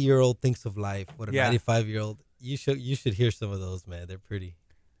 90-year-old thinks of life. What a 95-year-old." You should hear some of those, man. They're pretty.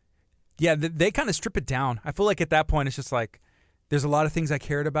 Yeah, they kind of strip it down. I feel like at that point it's just like there's a lot of things I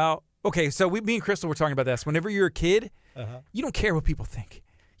cared about. Okay, so me and Crystal were talking about this. Whenever you're a kid, you don't care what people think.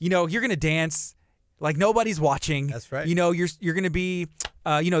 You know, you're gonna dance like nobody's watching. That's right. You know, you're gonna be,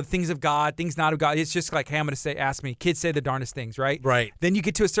 you know, things of God, things not of God. It's just like, hey, I'm gonna ask me. Kids say the darndest things, right? Right. Then you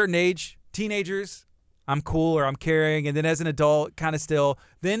get to a certain age, teenagers, I'm cool or I'm caring, and then as an adult, kind of still.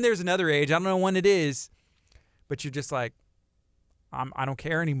 Then there's another age. I don't know when it is, but you're just like, I don't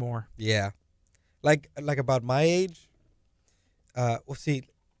care anymore. Yeah, like about my age. Well, see,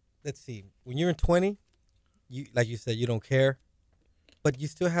 let's see. When you're in 20, you like you said, you don't care, but you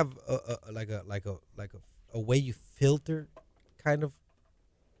still have a way you filter kind of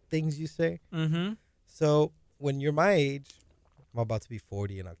things you say. Mm-hmm. So when you're my age, I'm about to be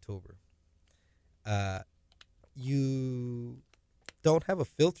 40 in October. You don't have a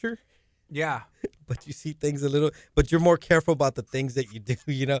filter. Yeah. But you see things a little, but you're more careful about the things that you do,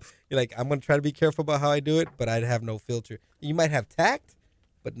 you know? You're like, I'm going to try to be careful about how I do it, but I'd have no filter. You might have tact,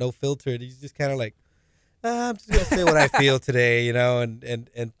 but no filter. And you just kind of like, I'm just going to say what I feel today, you know? And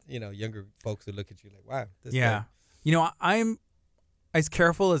you know, younger folks would look at you like, wow. This Yeah. guy. You know, I'm as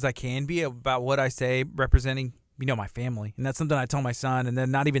careful as I can be about what I say representing, you know, my family. And that's something I tell my son. And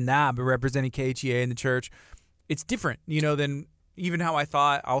then not even that, but representing KHEA in the church. It's different, you know, than even how I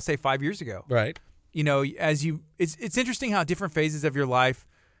thought, I'll say 5 years ago. Right. You know, it's interesting how different phases of your life,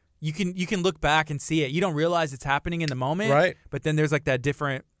 you can look back and see it. You don't realize it's happening in the moment. Right. But then there's like that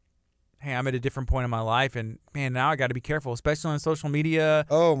different, hey, I'm at a different point in my life. And man, now I got to be careful, especially on social media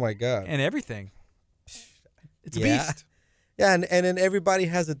Oh, my God. and everything. It's a Yeah. beast. Yeah, and then everybody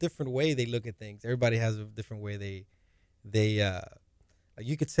has a different way they look at things. Everybody has a different way they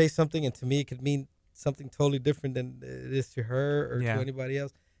you could say something, and to me it could mean something totally different than it is to her or Yeah. to anybody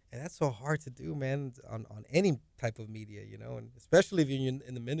else. And that's so hard to do, man, on any type of media, you know, and especially if you're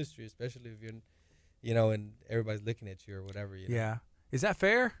in the ministry, especially if you're, you know, and everybody's looking at you or whatever, you know. Yeah. Is that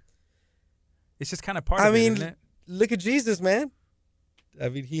fair? It's just kind of part I of mean, it, isn't it? look at Jesus, man. I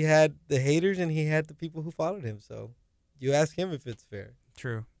mean, he had the haters and he had the people who followed him. So you ask him if it's fair.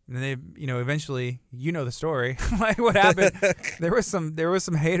 True. And then they, you know, eventually, you know the story. Like what happened? There was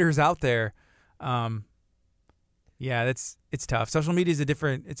some haters out there. Yeah, it's tough. Social media is a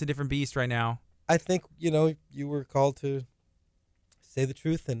different beast right now. I think, you know, you were called to say the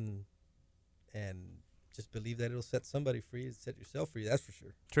truth and just believe that it'll set somebody free and set yourself free. That's for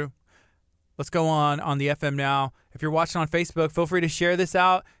sure. True. Let's go on the FM now. If you're watching on Facebook, feel free to share this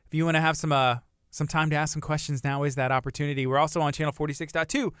out. If you want to have some time to ask some questions, now is that opportunity. We're also on channel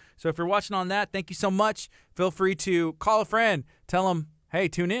 46.2. So if you're watching on that, thank you so much. Feel free to call a friend. Tell them, hey,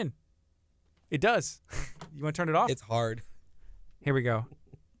 tune in. It does. You want to turn it off? It's hard. Here we go.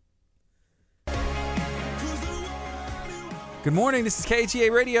 Good morning. This is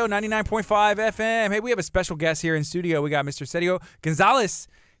KHEA Radio 99.5 FM. Hey, we have a special guest here in studio. We got Mr. Sergio Gonzalez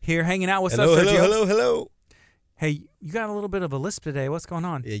here hanging out with us. Hello. Hey, you got a little bit of a lisp today. What's going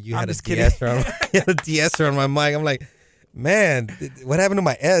on? Yeah, you I'm had a just kidding. de-esser on, you had a de-esser on my mic. I'm like, Man, what happened to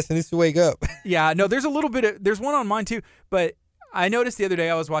my S? I need to wake up. Yeah, no, there's a little bit of, there's one on mine too, but I noticed the other day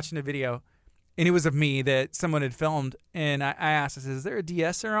I was watching a video and it was of me that someone had filmed, and I asked, I said, is there a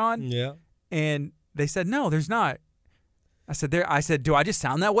de-esser on? Yeah. And they said, no, there's not. I said, do I just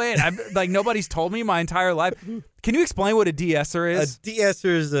sound that way? And I'm like, nobody's told me my entire life. Can you explain what a de-esser is? A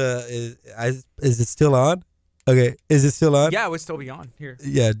de-esser is it still on? Okay, is it still on? Yeah, it would still be on here.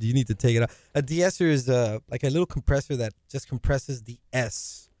 Yeah, you need to take it out. A de-esser is like a little compressor that just compresses the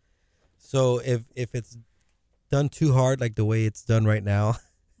S. So if it's done too hard, like the way it's done right now,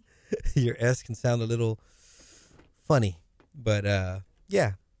 your S can sound a little funny. But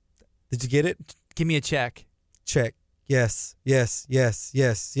yeah, did you get it? Give me a check. Check. Yes, yes, yes,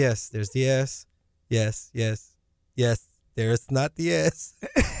 yes, yes. There's the S. Yes, yes, yes. There's not the S.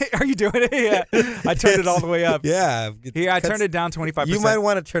 Are you doing it? Yeah. I turned it all the way up. Yeah. Here, I turned it down 25%. You might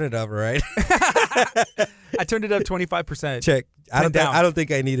want to turn it up, right? I turned it up 25%. Check. I down. don't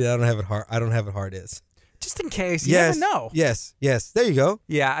think I need it. I don't have it hard. I don't have it hard is. Just in case. You Yes. never know. Yes. Yes. There you go.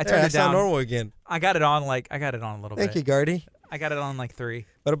 Yeah, I There, turned I it sound down. normal again. I got it on a little Thank bit. you, Gardy. I got it on like 3.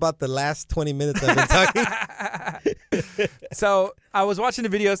 What about the last 20 minutes I've been talking? So I was watching the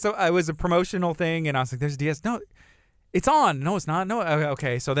video. So it was a promotional thing, and I was like, "There's a DS." No, it's on. No, it's not. No.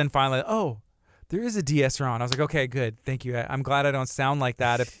 Okay. So then finally, oh, there is a de-esser on. I was like, okay, good. Thank you. I'm glad I don't sound like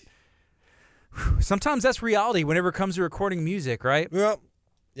that. Sometimes that's reality whenever it comes to recording music, right? Well,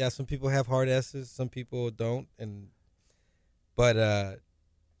 yeah. Some people have hard S's. Some people don't. But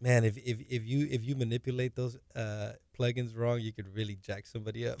man, if you manipulate those plugins wrong, you could really jack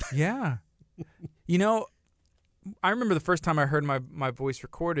somebody up. Yeah. You know, I remember the first time I heard my voice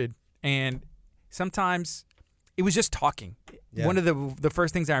recorded, and sometimes it was just talking. Yeah. One of the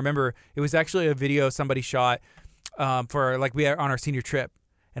first things I remember, it was actually a video somebody shot for like we are on our senior trip,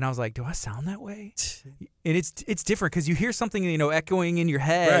 and I was like, do I sound that way? And it's different because you hear something, you know, echoing in your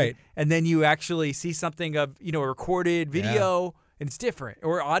head, Right. and then you actually see something of, you know, a recorded video, and it's different,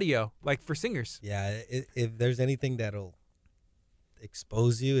 or audio, like for singers. Yeah. If there's anything that'll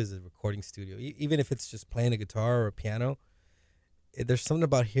expose you, is a recording studio. Even if it's just playing a guitar or a piano, there's something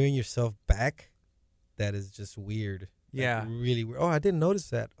about hearing yourself back that is just weird. Yeah. Like really weird. Oh, I didn't notice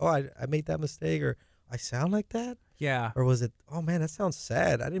that. Oh, I made that mistake, or I sound like that. Yeah. Or was it? Oh man, that sounds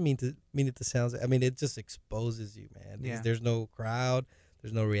sad. I didn't mean it to sound. I mean, it just exposes you, man. Because Yeah. there's no crowd,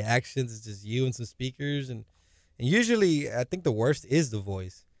 there's no reactions. It's just you and some speakers, and usually I think the worst is the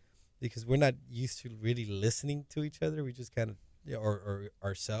voice, because we're not used to really listening to each other. We just kind of or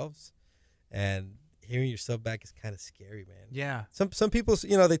ourselves, and hearing yourself back is kind of scary, man. Yeah. Some people,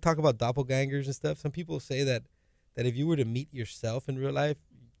 you know, they talk about doppelgangers and stuff. Some people say that if you were to meet yourself in real life,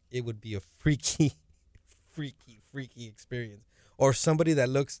 it would be a freaky experience. Or somebody that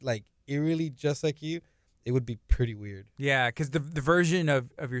looks like eerily just like you, it would be pretty weird. Yeah, because the version of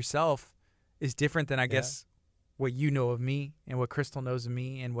yourself is different than, I guess, what you know of me and what Crystal knows of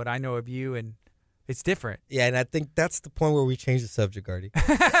me and what I know of you, and it's different. Yeah, and I think that's the point where we change the subject, Artie.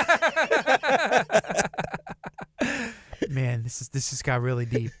 Man, this just got really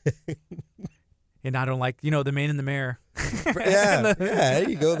deep. And I don't like, you know, the man in the mirror. yeah, there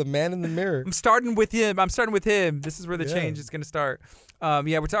you go, the man in the mirror. I'm starting with him. This is where the Yeah. change is going to start.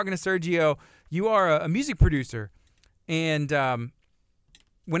 Yeah, we're talking to Sergio. You are a music producer. And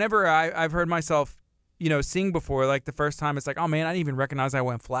whenever I've heard myself, you know, sing before, like the first time, it's like, oh, man, I didn't even recognize I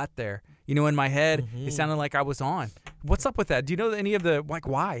went flat there. You know, in my head, it sounded like I was on. What's up with that? Do you know any of the, like,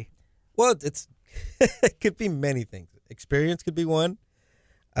 why? Well, it could be many things. Experience could be one.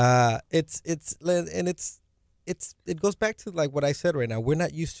 It goes back to like what I said right now. We're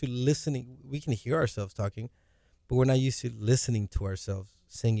not used to listening. We can hear ourselves talking, but we're not used to listening to ourselves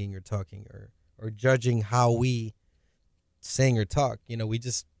singing or talking or judging how we sing or talk. You know, we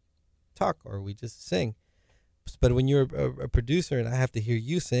just talk or we just sing. But when you're a producer and I have to hear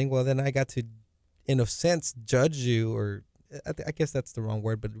you sing, well, then I got to, in a sense, judge you, or I guess that's the wrong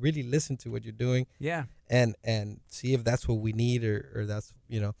word, but really listen to what you're doing. Yeah. And see if that's what we need or that's,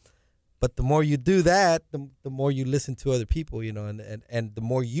 you know. But the more you do that, the more you listen to other people, you know, and the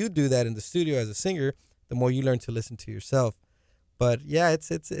more you do that in the studio as a singer, the more you learn to listen to yourself. But yeah,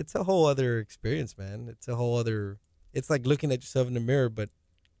 it's a whole other experience, man. It's like looking at yourself in the mirror, but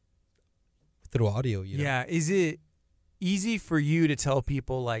through audio, you know. Yeah. Is it easy for you to tell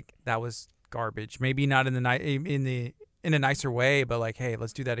people like that was garbage? Maybe not in a nicer way, but like, hey,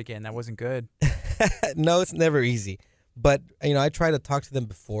 let's do that again. That wasn't good. No, it's never easy. But, you know, I try to talk to them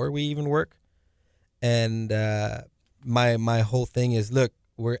before we even work. And my whole thing is, look,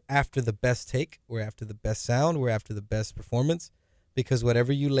 we're after the best take. We're after the best sound. We're after the best performance. Because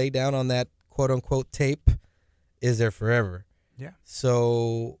whatever you lay down on that quote-unquote tape is there forever. Yeah.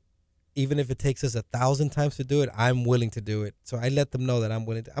 So even if it takes us 1,000 times to do it, I'm willing to do it. So I let them know that I'm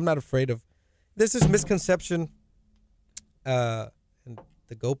willing to. I'm not afraid of. There's this misconception. And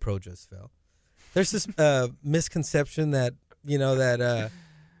the GoPro just fell. There's this misconception that you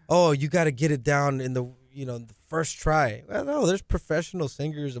got to get it down in the the first try. Well, no, there's professional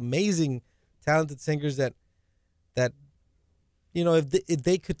singers, amazing, talented singers that if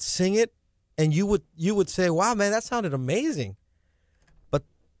they could sing it, and you would say, wow, man, that sounded amazing.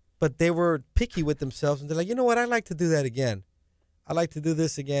 But they were picky with themselves, and they're like, you know what, I'd like to do that again. I like to do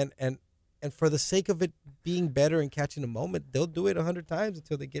this again, and for the sake of it being better and catching a moment, they'll do it 100 times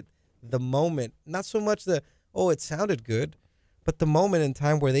until they get the moment. Not so much it sounded good, but the moment in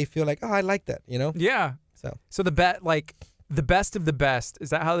time where they feel like, oh, I like that, Yeah. So the best of the best,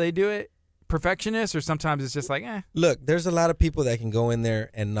 is that how they do it? Perfectionist, or sometimes it's just like, eh. Look, there's a lot of people that can go in there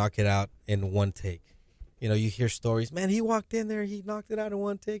and knock it out in one take. You hear stories, man, he walked in there, he knocked it out in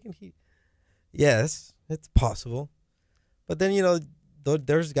one take, and yes, it's possible. But then,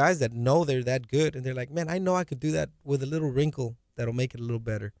 there's guys that know they're that good, and they're like, man, I know I could do that with a little wrinkle that'll make it a little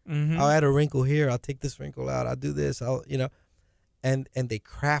better. Mm-hmm. I'll add a wrinkle here, I'll take this wrinkle out, I'll do this, and they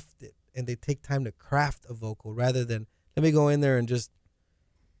craft it, and they take time to craft a vocal rather than, let me go in there and just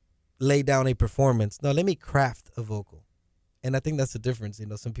lay down a performance. No, let me craft a vocal. And I think that's the difference.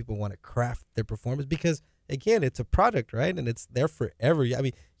 Some people want to craft their performance because, again, it's a product, right? And it's there forever. I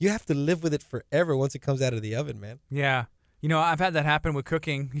mean, you have to live with it forever once it comes out of the oven, man. Yeah. I've had that happen with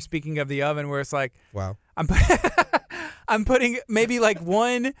cooking. Speaking of the oven, where it's like, wow, I'm putting maybe like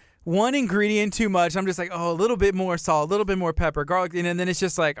one ingredient too much. I'm just like, oh, a little bit more salt, a little bit more pepper, garlic, and then it's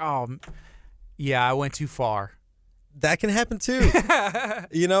just like, oh, yeah, I went too far. That can happen too.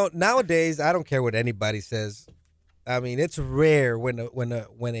 Nowadays, I don't care what anybody says. I mean, it's rare when a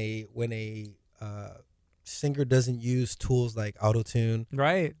singer doesn't use tools like Auto-Tune,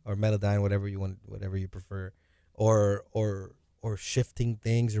 right, or Melodyne, whatever you prefer, or shifting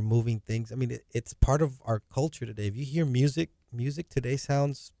things or moving things. I mean, it's part of our culture today. If you hear music today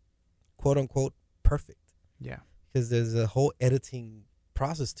sounds quote unquote perfect. Yeah, because there's a whole editing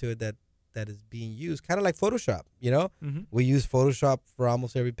process to it that is being used, kind of like Photoshop. Mm-hmm. We use Photoshop for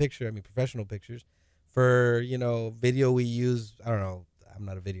almost every picture. I mean, professional pictures. For video, we use, I don't know, I'm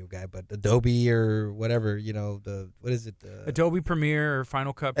not a video guy, but Adobe or whatever, what is it? Adobe Premiere or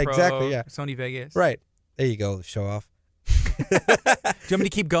Final Cut Pro. Exactly, yeah. Sony Vegas. Right. There you go, show off. Do you want me to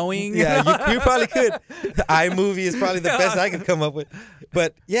keep going? Yeah, you probably could. iMovie is probably the best I can come up with.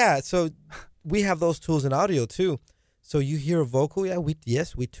 But yeah, so we have those tools in audio too. So you hear a vocal, we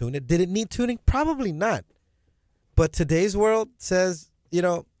tune it. Did it need tuning? Probably not. But today's world says,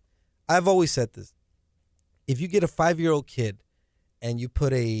 I've always said this. If you get a 5-year-old kid and you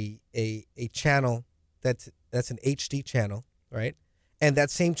put a channel that's an HD channel, right? And that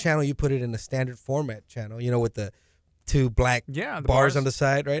same channel, you put it in a standard format channel, with the two black bars on the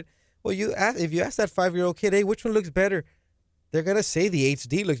side, right? Well, if you ask that 5-year-old kid, hey, which one looks better? They're going to say the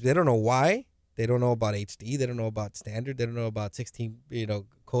HD looks. They don't know why. They don't know about HD. They don't know about standard. They don't know about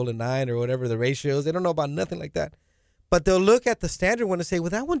 16:9 or whatever the ratios. They don't know about nothing like that. But they'll look at the standard one and say,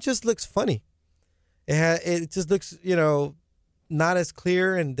 well, that one just looks funny. It just looks, not as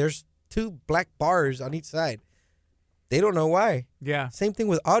clear, and there's two black bars on each side. They don't know why. Yeah. Same thing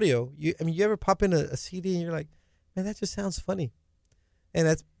with audio. You ever pop in a CD and you're like, man, that just sounds funny. And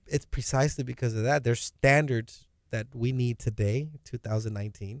it's precisely because of that. There's standards that we need today,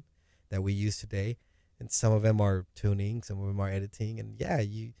 2019, that we use today. And some of them are tuning, some of them are editing. And yeah,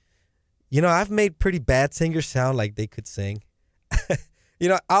 I've made pretty bad singers sound like they could sing.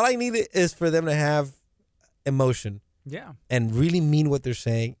 All I need is for them to have emotion. Yeah. And really mean what they're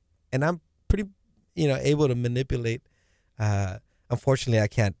saying. And I'm pretty, able to manipulate. Unfortunately, I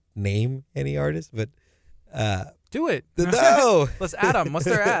can't name any artists, but do it. No. Let's add them. What's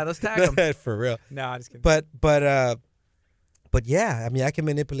their ad? Let's tag them. For real. No, I'm just kidding. But yeah, I mean, I can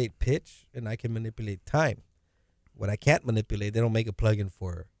manipulate pitch and I can manipulate time. What I can't manipulate, they don't make a plugin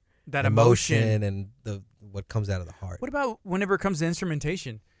for that emotion and what comes out of the heart. What about whenever it comes to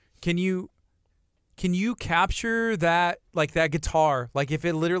instrumentation? Can you capture that, like that guitar? Like if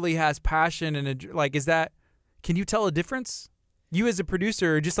it literally has passion and can you tell a difference? You as a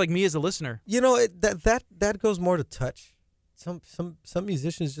producer, or just like me as a listener? That goes more to touch. Some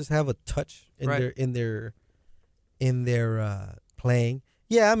musicians just have a touch in their playing.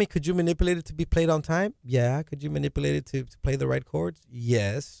 Yeah, I mean, could you manipulate it to be played on time? Yeah. Could you manipulate it to play the right chords?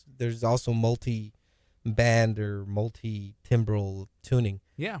 Yes. There's also multi-band or multi-timbral tuning.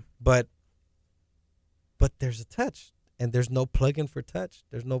 Yeah. But there's a touch. and there's no plugin for touch.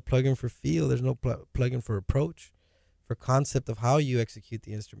 There's no plugin for feel. There's no plugin for approach, for concept of how you execute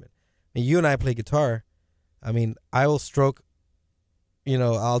the instrument. I mean, you and I play guitar. I mean, I will stroke,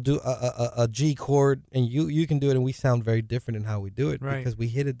 I'll do a G chord, and you can do it, and we sound very different in how we do it, Right. because we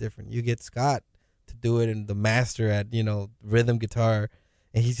hit it different. You get Scott to do it, and the master at, rhythm guitar,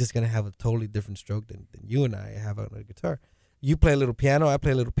 and he's just going to have a totally different stroke than you and I have on a guitar. You play a little piano, I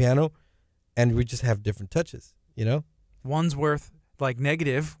play a little piano, and we just have different touches, One's worth like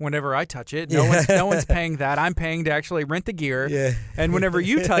negative whenever I touch it. No one's paying that. I'm paying to actually rent the gear. Yeah. And whenever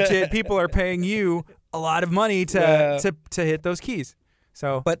you touch it, people are paying you a lot of money to hit those keys.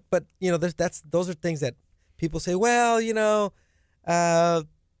 So But those are things that people say, well,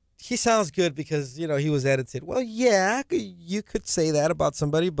 he sounds good because, he was edited. Well, yeah, you could say that about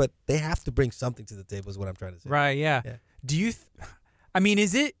somebody, but they have to bring something to the table is what I'm trying to say. right, yeah. Yeah. Do you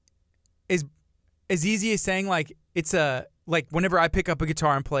is it as easy as saying like it's like whenever I pick up a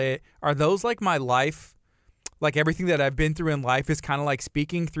guitar and play it, are those like my life, like everything that I've been through in life is kind of like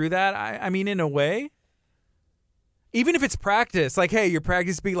speaking through that? I mean, in a way, even if it's practice, like, hey, your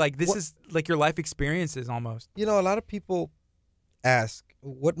practice be like, this is like your life experiences almost. A lot of people ask,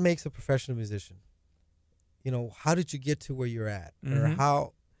 what makes a professional musician? How did you get to where you're at? Or Mhm.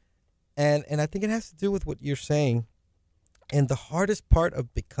 how, and I think it has to do with what you're saying. And the hardest part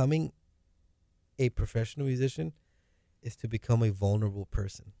of becoming a professional musician is to become a vulnerable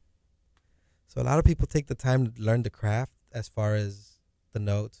person. So a lot of people take the time to learn the craft as far as the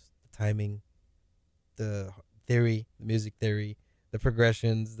notes, the timing, the theory, the music theory, the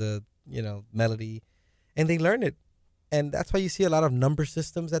progressions, the melody, and they learn it. And that's why you see a lot of number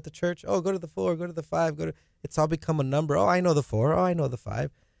systems at the church. Oh, go to the 4, go to the 5, it's all become a number. Oh, I know the 4. Oh, I know the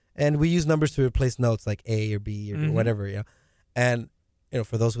 5. And we use numbers to replace notes like A or B or Mhm. whatever, And,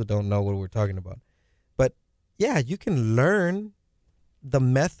 for those who don't know what we're talking about. But, yeah, you can learn the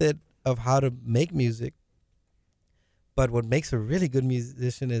method of how to make music. But what makes a really good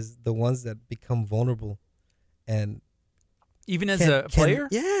musician is the ones that become vulnerable and Even as a player?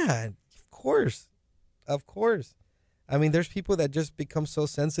 yeah, of course. I mean, there's people that just become so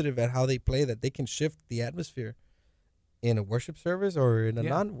sensitive at how they play that they can shift the atmosphere in a worship service or in a Yeah.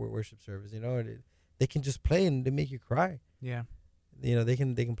 non-worship service. They can just play and they make you cry. Yeah. They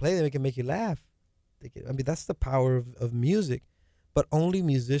can play, they can make you laugh. That's the power of music. But only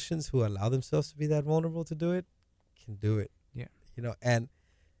musicians who allow themselves to be that vulnerable to do it can do it. Yeah.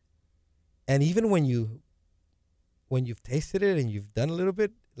 And even when you've tasted it and you've done a little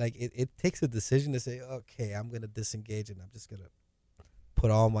bit, like it takes a decision to say, okay, I'm gonna disengage and I'm just gonna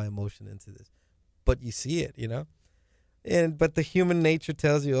put all my emotion into this. But you see it, but the human nature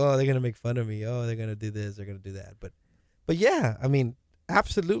tells you, oh, they're gonna make fun of me. Oh, they're gonna do this, they're gonna do that. But yeah,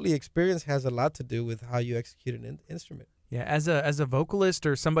 absolutely, experience has a lot to do with how you execute an instrument. Yeah, as a vocalist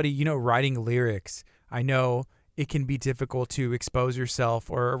or somebody, writing lyrics, I know it can be difficult to expose yourself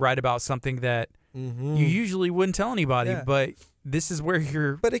or write about something that Mm-hmm. you usually wouldn't tell anybody, Yeah. but this is where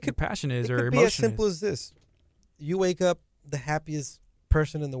your passion is or It could be emotion as simple is. as this: you wake up the happiest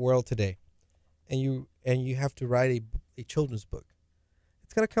person in the world today, and you have to write a children's book.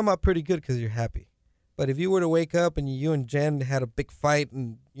 It's gonna come out pretty good because you're happy. But if you were to wake up and you and Jen had a big fight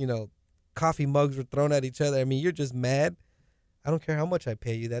and coffee mugs were thrown at each other, you're just mad. I don't care how much I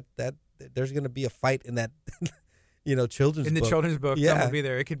pay you. That there's gonna be a fight in that children's In the book. children's book, Yeah. something will be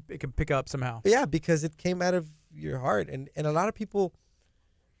there. It could pick up somehow. Yeah, because it came out of your heart. And a lot of people,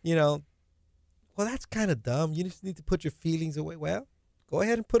 well, that's kind of dumb. You just need to put your feelings away. Well, go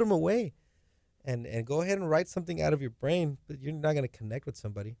ahead and put them away. And go ahead and write something out of your brain, but you're not going to connect with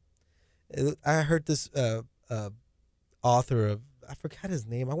somebody. I heard this author of, I forgot his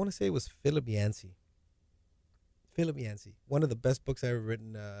name. I want to say it was Philip Yancey. Philip Yancey. One of the best books I've ever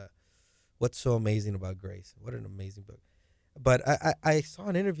written, What's So Amazing About Grace. What an amazing book. But I saw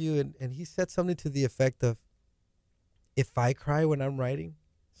an interview and he said something to the effect of, if I cry when I'm writing,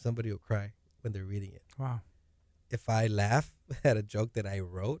 somebody will cry when they're reading it. Wow. If I laugh at a joke that I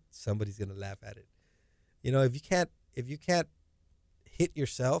wrote, somebody's going to laugh at it. If you can't hit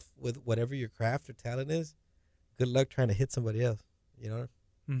yourself with whatever your craft or talent is, good luck trying to hit somebody else,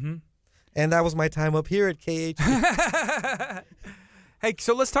 Mm-hmm. And that was my time up here at KH. Hey,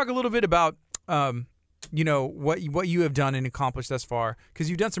 so let's talk a little bit about, what you have done and accomplished thus far, because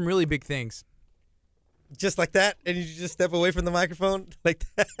you've done some really big things. Just like that, and you just step away from the microphone like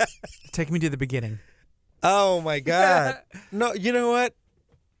that. Take me to the beginning. Oh my God! No, you know what?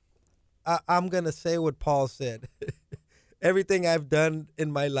 I'm gonna say what Paul said. Everything I've done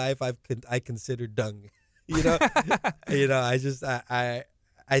in my life, I consider dung. I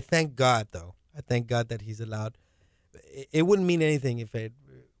thank God though. I thank God that He's allowed. it wouldn't mean anything if it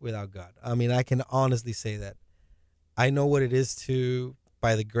without God. I mean, I can honestly say that. I know what it is to,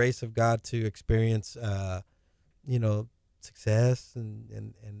 by the grace of God, to experience, success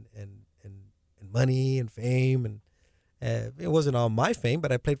and money and fame, and it wasn't all my fame,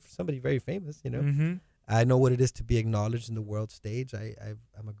 but I played for somebody very famous. Mm-hmm. I know what it is to be acknowledged in the world stage.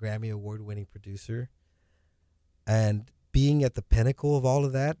 I'm a Grammy award-winning producer, and being at the pinnacle of all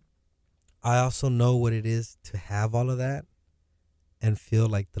of that, I also know what it is to have all of that and feel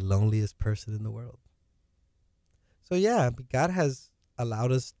like the loneliest person in the world. So yeah, God has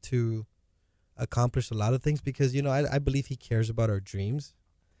allowed us to accomplish a lot of things because, I believe he cares about our dreams.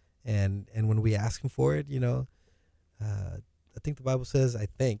 And when we ask him for it, I think the Bible says, I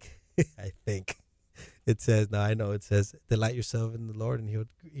think it says, no, I know it says, delight yourself in the Lord and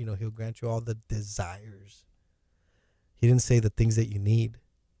he'll grant you all the desires. He didn't say the things that you need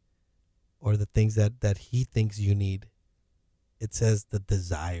or the things that he thinks you need. It says the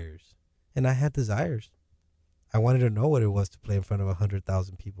desires. And I had desires. I wanted to know what it was to play in front of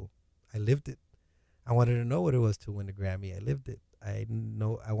 100,000 people. I lived it. I wanted to know what it was to win a Grammy. I lived it. I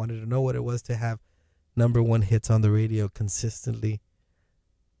wanted to know what it was to have #1 hits on the radio consistently.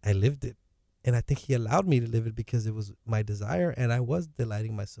 I lived it. And I think he allowed me to live it because it was my desire and I was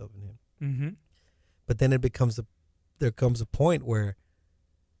delighting myself in him. Mm-hmm. But then there comes a point where,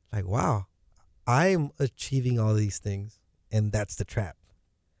 like, wow, I'm achieving all these things, and that's the trap.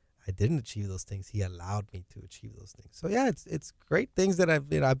 I didn't achieve those things. He allowed me to achieve those things. So yeah, it's great things that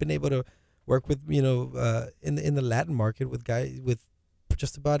I've been able to work with, in the Latin market with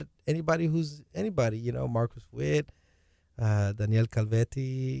just about anybody who's anybody, Marcus Witt, Daniel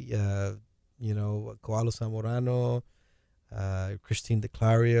Calvetti, Koalo Zamorano, Christine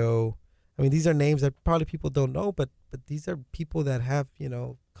DeClario. I mean, these are names that probably people don't know, but these are people that have,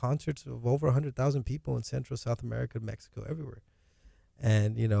 concerts of over 100,000 people in Central, South America, Mexico, everywhere.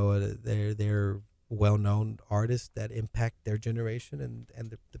 And, they're well-known artists that impact their generation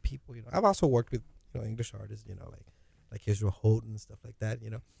and the people, I've also worked with, English artists, like Israel Houghton and stuff like that,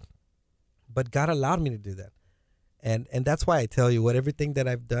 But God allowed me to do that. And that's why I tell you everything that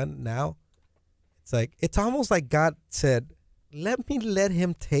I've done now, it's almost like God said, let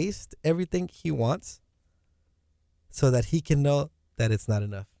him taste everything he wants so that he can know that it's not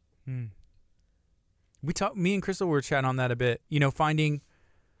enough. Me and Crystal were chatting on that a bit, finding,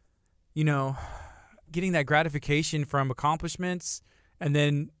 getting that gratification from accomplishments and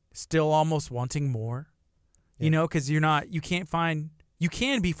then still almost wanting more, because you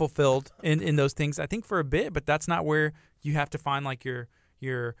can be fulfilled in those things, I think, for a bit, but that's not where you have to find like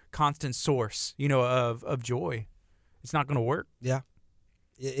your constant source, of joy. It's not going to work. Yeah.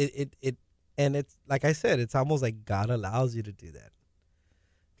 And it's like I said, it's almost like God allows you to do that.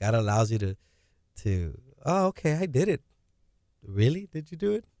 God allows you to oh, okay, I did it. Really? Did you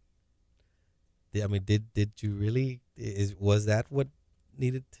do it? Did you really? Was that what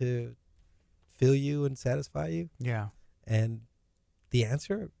needed to fill you and satisfy you? Yeah. And the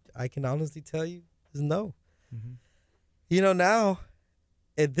answer, I can honestly tell you, is no. Mm-hmm. Now,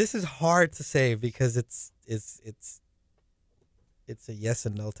 this is hard to say because it's a yes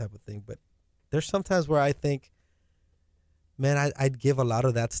and no type of thing. But there's sometimes where I think, man, I'd give a lot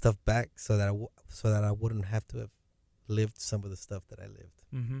of that stuff back so that I wouldn't have to have lived some of the stuff that I lived.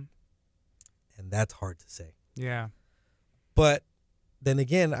 Mm-hmm. And that's hard to say. Yeah. But then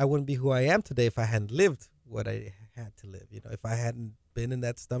again, I wouldn't be who I am today if I hadn't lived what I had to live. If I hadn't been in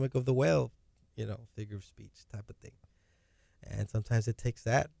that stomach of the whale, figure of speech type of thing. And sometimes it takes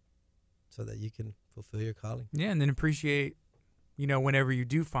that so that you can fulfill your calling. Yeah, and then appreciate, whenever you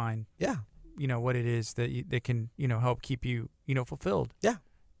do find, yeah, what it is that can, help keep you, fulfilled. Yeah.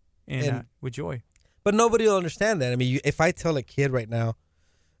 And with joy. But nobody will understand that. I mean, if I tell a kid right now,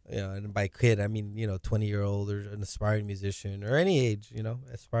 and by kid, I mean, 20-year-old or an aspiring musician or any age,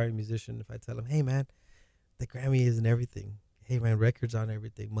 aspiring musician, if I tell him, hey, man, the Grammy isn't everything. Hey, man, records aren't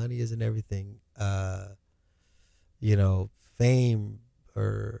everything. Money isn't everything. Fame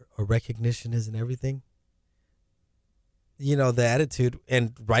or recognition isn't everything. The attitude,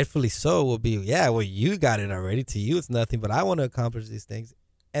 and rightfully so, will be, yeah, well, you got it already. To you, it's nothing, but I want to accomplish these things.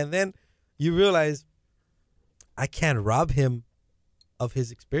 And then you realize I can't rob him of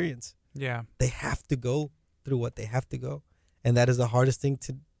his experience. Yeah. They have to go through what they have to go. And that is the hardest thing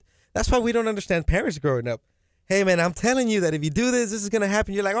that's why we don't understand parents growing up. Hey, man, I'm telling you that if you do this is going to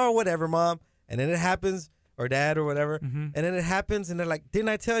happen. You're like, oh, whatever, Mom. And then it happens, or Dad, or whatever. Mm-hmm. And then it happens, and they're like, didn't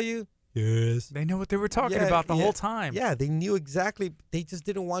I tell you? Yes. They know what they were talking about the whole time. Yeah, they knew exactly. They just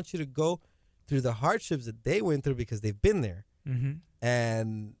didn't want you to go through the hardships that they went through because they've been there. Mm-hmm.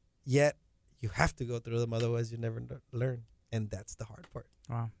 And yet You have to go through them, otherwise you never learn, and that's the hard part.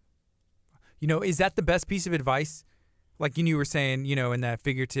 Wow. Is that the best piece of advice? Like you were saying, in that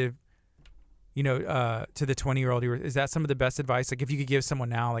figurative, to the 20-year-old, is that some of the best advice? Like if you could give someone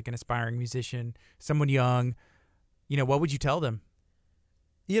now, like an aspiring musician, someone young, what would you tell them?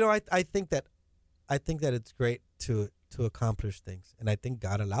 I think that it's great to accomplish things, and I think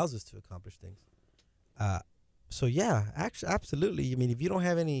God allows us to accomplish things. So yeah, actually, absolutely. I mean, if you don't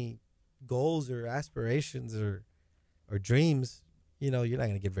have any goals or aspirations or dreams, you're not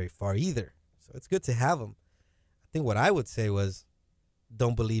going to get very far either. So it's good to have them. I think what I would say was,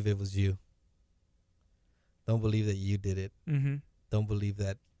 don't believe it was you. Don't believe that you did it. Mm-hmm. Don't believe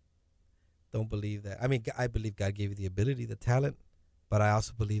that. I mean, I believe God gave you the ability, the talent, but I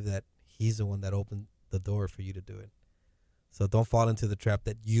also believe that He's the one that opened the door for you to do it. So don't fall into the trap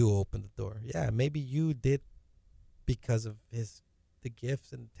that you opened the door. Yeah, maybe you did because of the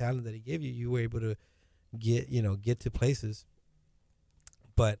gifts and talent that He gave you. You were able to get to places,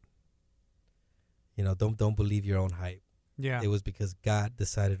 but don't believe your own hype. Yeah, it was because God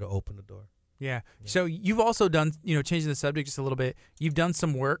decided to open the door. Yeah. So you've also done, changing the subject just a little bit, you've done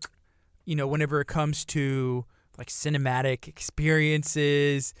some work, whenever it comes to like cinematic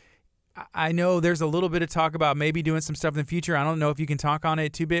experiences. I know there's a little bit of talk about maybe doing some stuff in the future. I don't know if you can talk on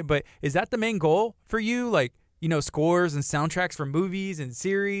it too bit, but is that the main goal for you? Like, scores and soundtracks for movies and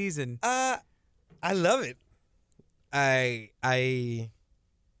series and I love it.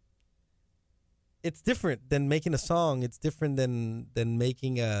 It's different than making a song. It's different than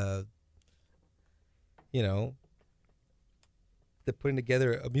making the putting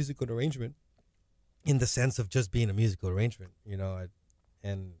together a musical arrangement in the sense of just being a musical arrangement,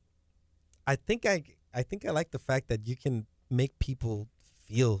 and I think I like the fact that you can make people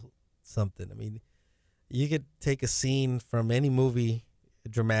feel something. I mean, you could take a scene from any movie,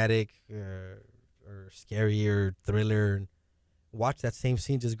 dramatic or scary or thriller, and watch that same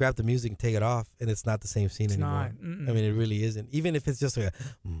scene, just grab the music and take it off, and it's not the same scene anymore. I mean, it really isn't. Even if it's just like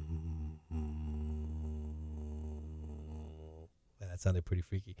that sounded pretty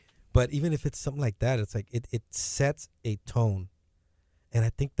freaky. But even if it's something like that, it's like it sets a tone. And I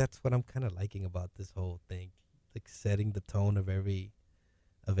think that's what I'm kind of liking about this whole thing, like setting the tone of every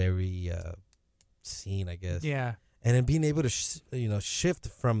scene, I guess. Yeah. And then being able to shift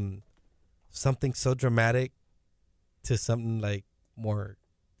from something so dramatic to something like more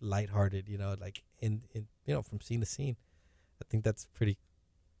lighthearted, like in from scene to scene. I think that's pretty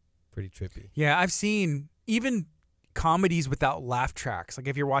trippy. Yeah, I've seen even comedies without laugh tracks. Like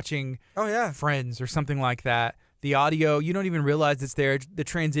if you're watching Friends or something like that, the audio, you don't even realize it's there. The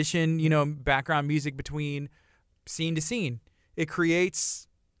transition, background music between scene to scene, it creates,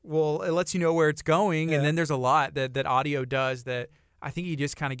 it lets you know where it's going. Yeah. And then there's a lot that audio does that I think you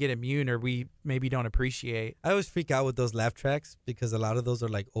just kind of get immune, or we maybe don't appreciate. I always freak out with those laugh tracks because a lot of those are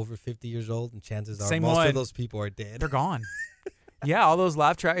like over 50 years old, and chances are most of those people are dead. They're gone. Yeah, all those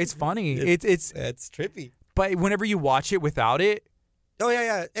laugh tracks. It's funny. It's trippy. But whenever you watch it without it,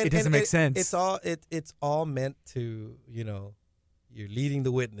 it doesn't make sense. It's all meant to, you're leading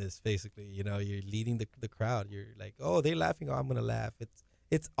the witness, basically. You're leading the crowd. You're like, oh, they're laughing. Oh, I'm gonna laugh.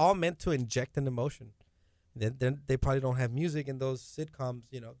 It's all meant to inject an emotion. They probably don't have music in those sitcoms.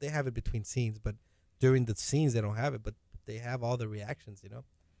 They have it between scenes, but during the scenes they don't have it. But they have all the reactions.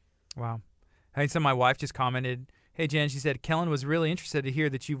 Wow. Hey, so my wife just commented, hey, Jen, she said, Kellen was really interested to hear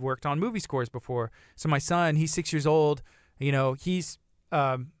that you've worked on movie scores before. So my son, he's 6 years old. He's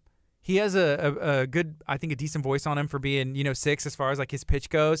he has a good, I think, a decent voice on him for being, 6 as far as like his pitch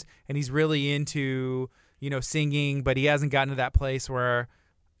goes. And he's really into, singing, but he hasn't gotten to that place where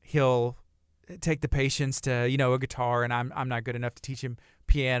he'll take the patience to, a guitar, and I'm not good enough to teach him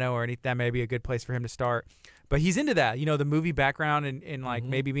piano or anything. That may be a good place for him to start. But he's into that, the movie background and like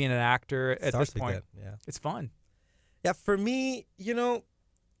maybe being an actor at this point. Like that, yeah. It's fun. Yeah, for me,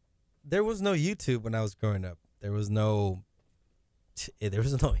 there was no YouTube when I was growing up. There was no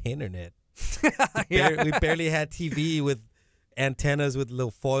internet. We barely had TV with antennas with a little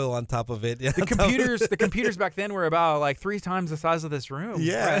foil on top of it. The computers back then were about like 3 times the size of this room.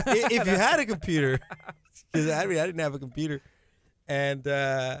 Yeah, if you had a computer. Because I didn't have a computer. And,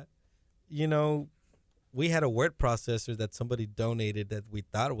 we had a word processor that somebody donated that we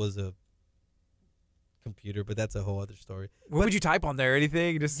thought was a computer, but that's a whole other story. What would you type on there?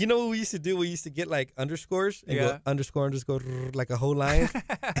 Anything? Just what we used to do? We used to get like underscores and go underscore like a whole line,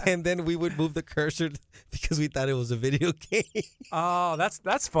 and then we would move the cursor because we thought it was a video game. Oh,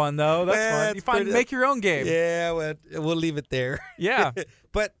 that's fun though. That's fun. Make your own game. Yeah, well, we'll leave it there. Yeah,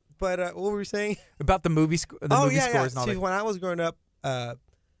 but what were we saying about the movie? Movie scores. And all See, that. when I was growing up,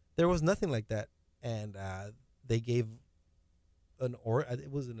 there was nothing like that, and they gave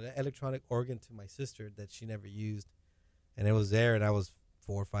it was an electronic organ to my sister that she never used, and it was there, and I was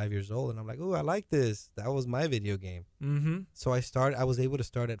 4 or 5 years old, and I'm like, oh, I like this. That was my video game. Mm-hmm. So I was able to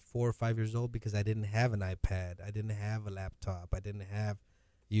start at 4 or 5 years old because I didn't have an iPad, I didn't have a laptop, I didn't have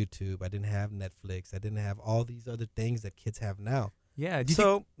YouTube, I didn't have Netflix, I didn't have all these other things that kids have now. Yeah.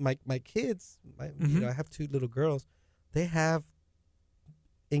 So my kids, Mhm. I have 2 little girls. They have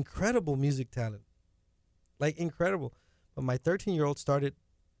incredible music talent, like incredible. But my 13-year-old started,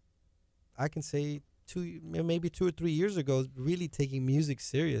 I can say, maybe 2 or 3 years ago, really taking music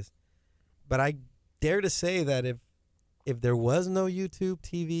serious. But I dare to say that if there was no YouTube,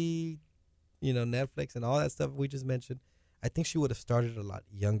 TV, Netflix and all that stuff we just mentioned, I think she would have started a lot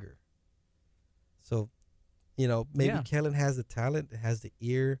younger. So, maybe Yeah. Kellen has the talent, has the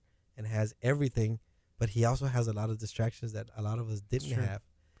ear, and has everything, but he also has a lot of distractions that a lot of us didn't Sure. have.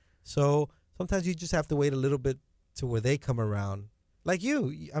 So sometimes you just have to wait a little bit to where they come around. Like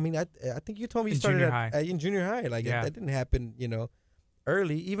you, I mean, I think you told me you In started junior high. in junior high. Like Yeah. that didn't happen,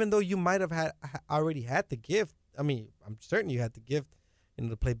 early. Even though you might have already had the gift. I mean, I'm certain you had the gift,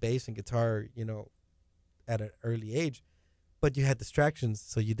 to play bass and guitar, at an early age. But you had distractions,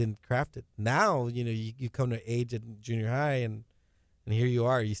 so you didn't craft it. Now, you come to age in junior high, and here you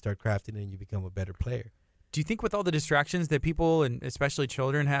are. You start crafting, and you become a better player. Do you think with all the distractions that people and especially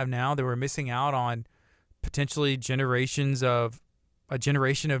children have now, that we're missing out on potentially a generation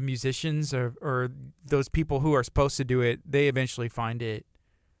of musicians or those people who are supposed to do it, they eventually find it?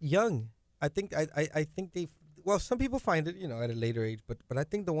 Young, I think some people find it, at a later age, but I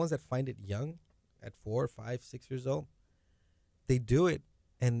think the ones that find it young, at 4, 5, 6 years old, they do it,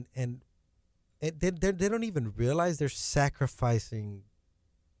 and they don't even realize they're sacrificing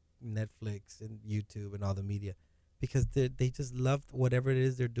Netflix and YouTube and all the media, because they just love whatever it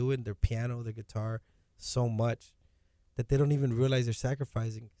is they're doing, their piano, their guitar, so much that they don't even realize they're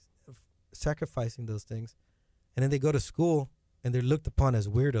sacrificing those things. And then they go to school and they're looked upon as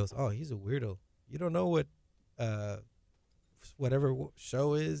weirdos. Oh, he's a weirdo. You don't know what whatever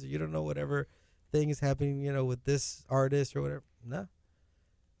show is. You don't know whatever thing is happening, with this artist or whatever. No.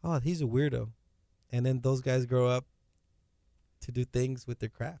 Oh, he's a weirdo. And then those guys grow up to do things with their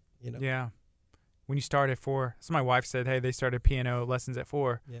craft, Yeah. When you start at 4, so my wife said, hey, they started piano lessons at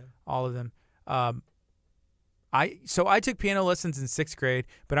 4, Yeah. all of them. I took piano lessons in 6th grade,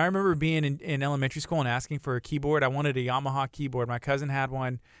 but I remember being in elementary school and asking for a keyboard. I wanted a Yamaha keyboard. My cousin had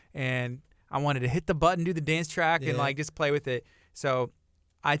one, and I wanted to hit the button, do the dance track, and Yeah. just play with it. So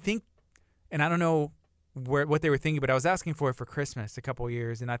I think, and I don't know what they were thinking, but I was asking for it for Christmas a couple of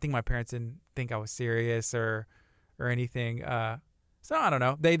years, and I think my parents didn't think I was serious or anything. So I don't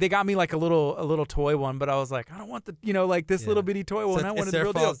know. They got me like a little toy one, but I was like, I don't want the this Yeah. little bitty toy one. So I it's wanted the their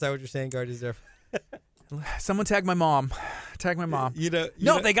real fault. deal. Is that what you're saying, Guardians? Someone tag my mom. Tag my mom.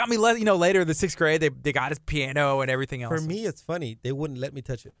 No, They got me. Later in the 6th grade, they got his piano and everything else. For me, it's funny. They wouldn't let me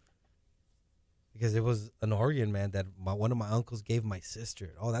touch it because it was an organ, man, that one of my uncles gave my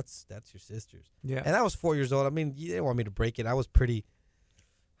sister. Oh, that's your sister's. Yeah, And I was 4 years old. I mean, you didn't want me to break it. I was pretty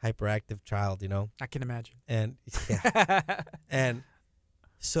hyperactive child, I can imagine. And yeah. And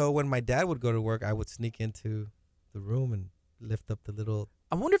so when my dad would go to work, I would sneak into the room and lift up the little.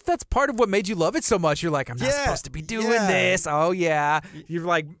 I wonder if that's part of what made you love it so much. You're like, I'm not Yeah, supposed to be doing yeah. this. Oh yeah, you're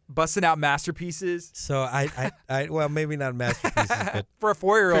like busting out masterpieces So I well, maybe not masterpieces, but for a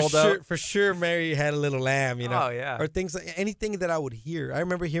 4-year-old though. for sure, Mary had a little lamb, Oh yeah. or things like anything that I would hear. I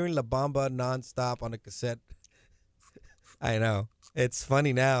remember hearing La Bamba nonstop on a cassette. I know it's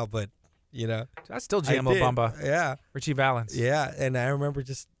funny now, but I still I jam La did. Bamba. Yeah, Richie Valens. yeah, and I remember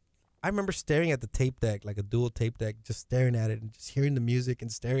staring at the tape deck, like a dual tape deck, just staring at it and just hearing the music in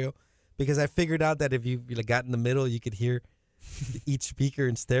stereo, because I figured out that if you got in the middle, you could hear each speaker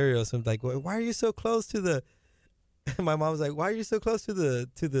in stereo. So I'm like, why are you so close to the? My mom's like, why are you so close to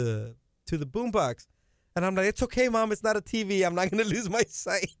the boombox? And I'm like, it's okay, Mom. It's not a TV. I'm not gonna lose my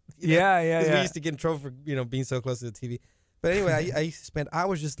sight. Yeah, yeah, 'Cause yeah. we used to get in trouble for being so close to the TV. But anyway, I used to spend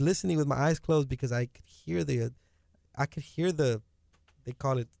hours just listening with my eyes closed because I could hear the. They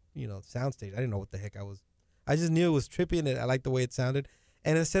call it soundstage. I didn't know what the heck I was. I just knew it was trippy and I liked the way it sounded.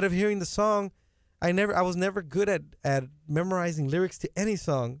 And instead of hearing the song, I was never good at memorizing lyrics to any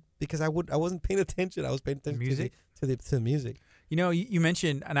song because I wasn't paying attention. I was paying attention Music? to the music. You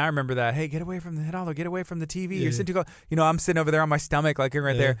mentioned, and I remember that. Hey, get away from the Hidalgo. Get away from the TV. Yeah. You're sitting too close. I'm sitting over there on my stomach, like you're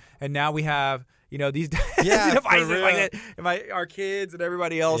right Yeah. there. And now we have, these Yeah, devices for like real. that. And our kids and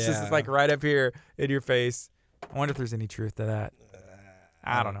everybody else is Yeah. like right up here in your face. I wonder if there's any truth to that.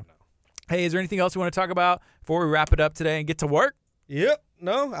 I don't know. Hey, is there anything else you want to talk about before we wrap it up today and get to work? Yep.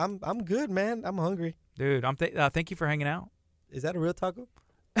 No, I'm good, man. I'm hungry. Dude, thank you for hanging out. Is that a real taco?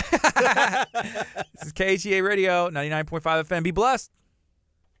 This is KHEA Radio, 99.5 FM. Be blessed.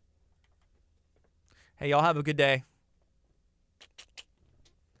 Hey, y'all have a good day.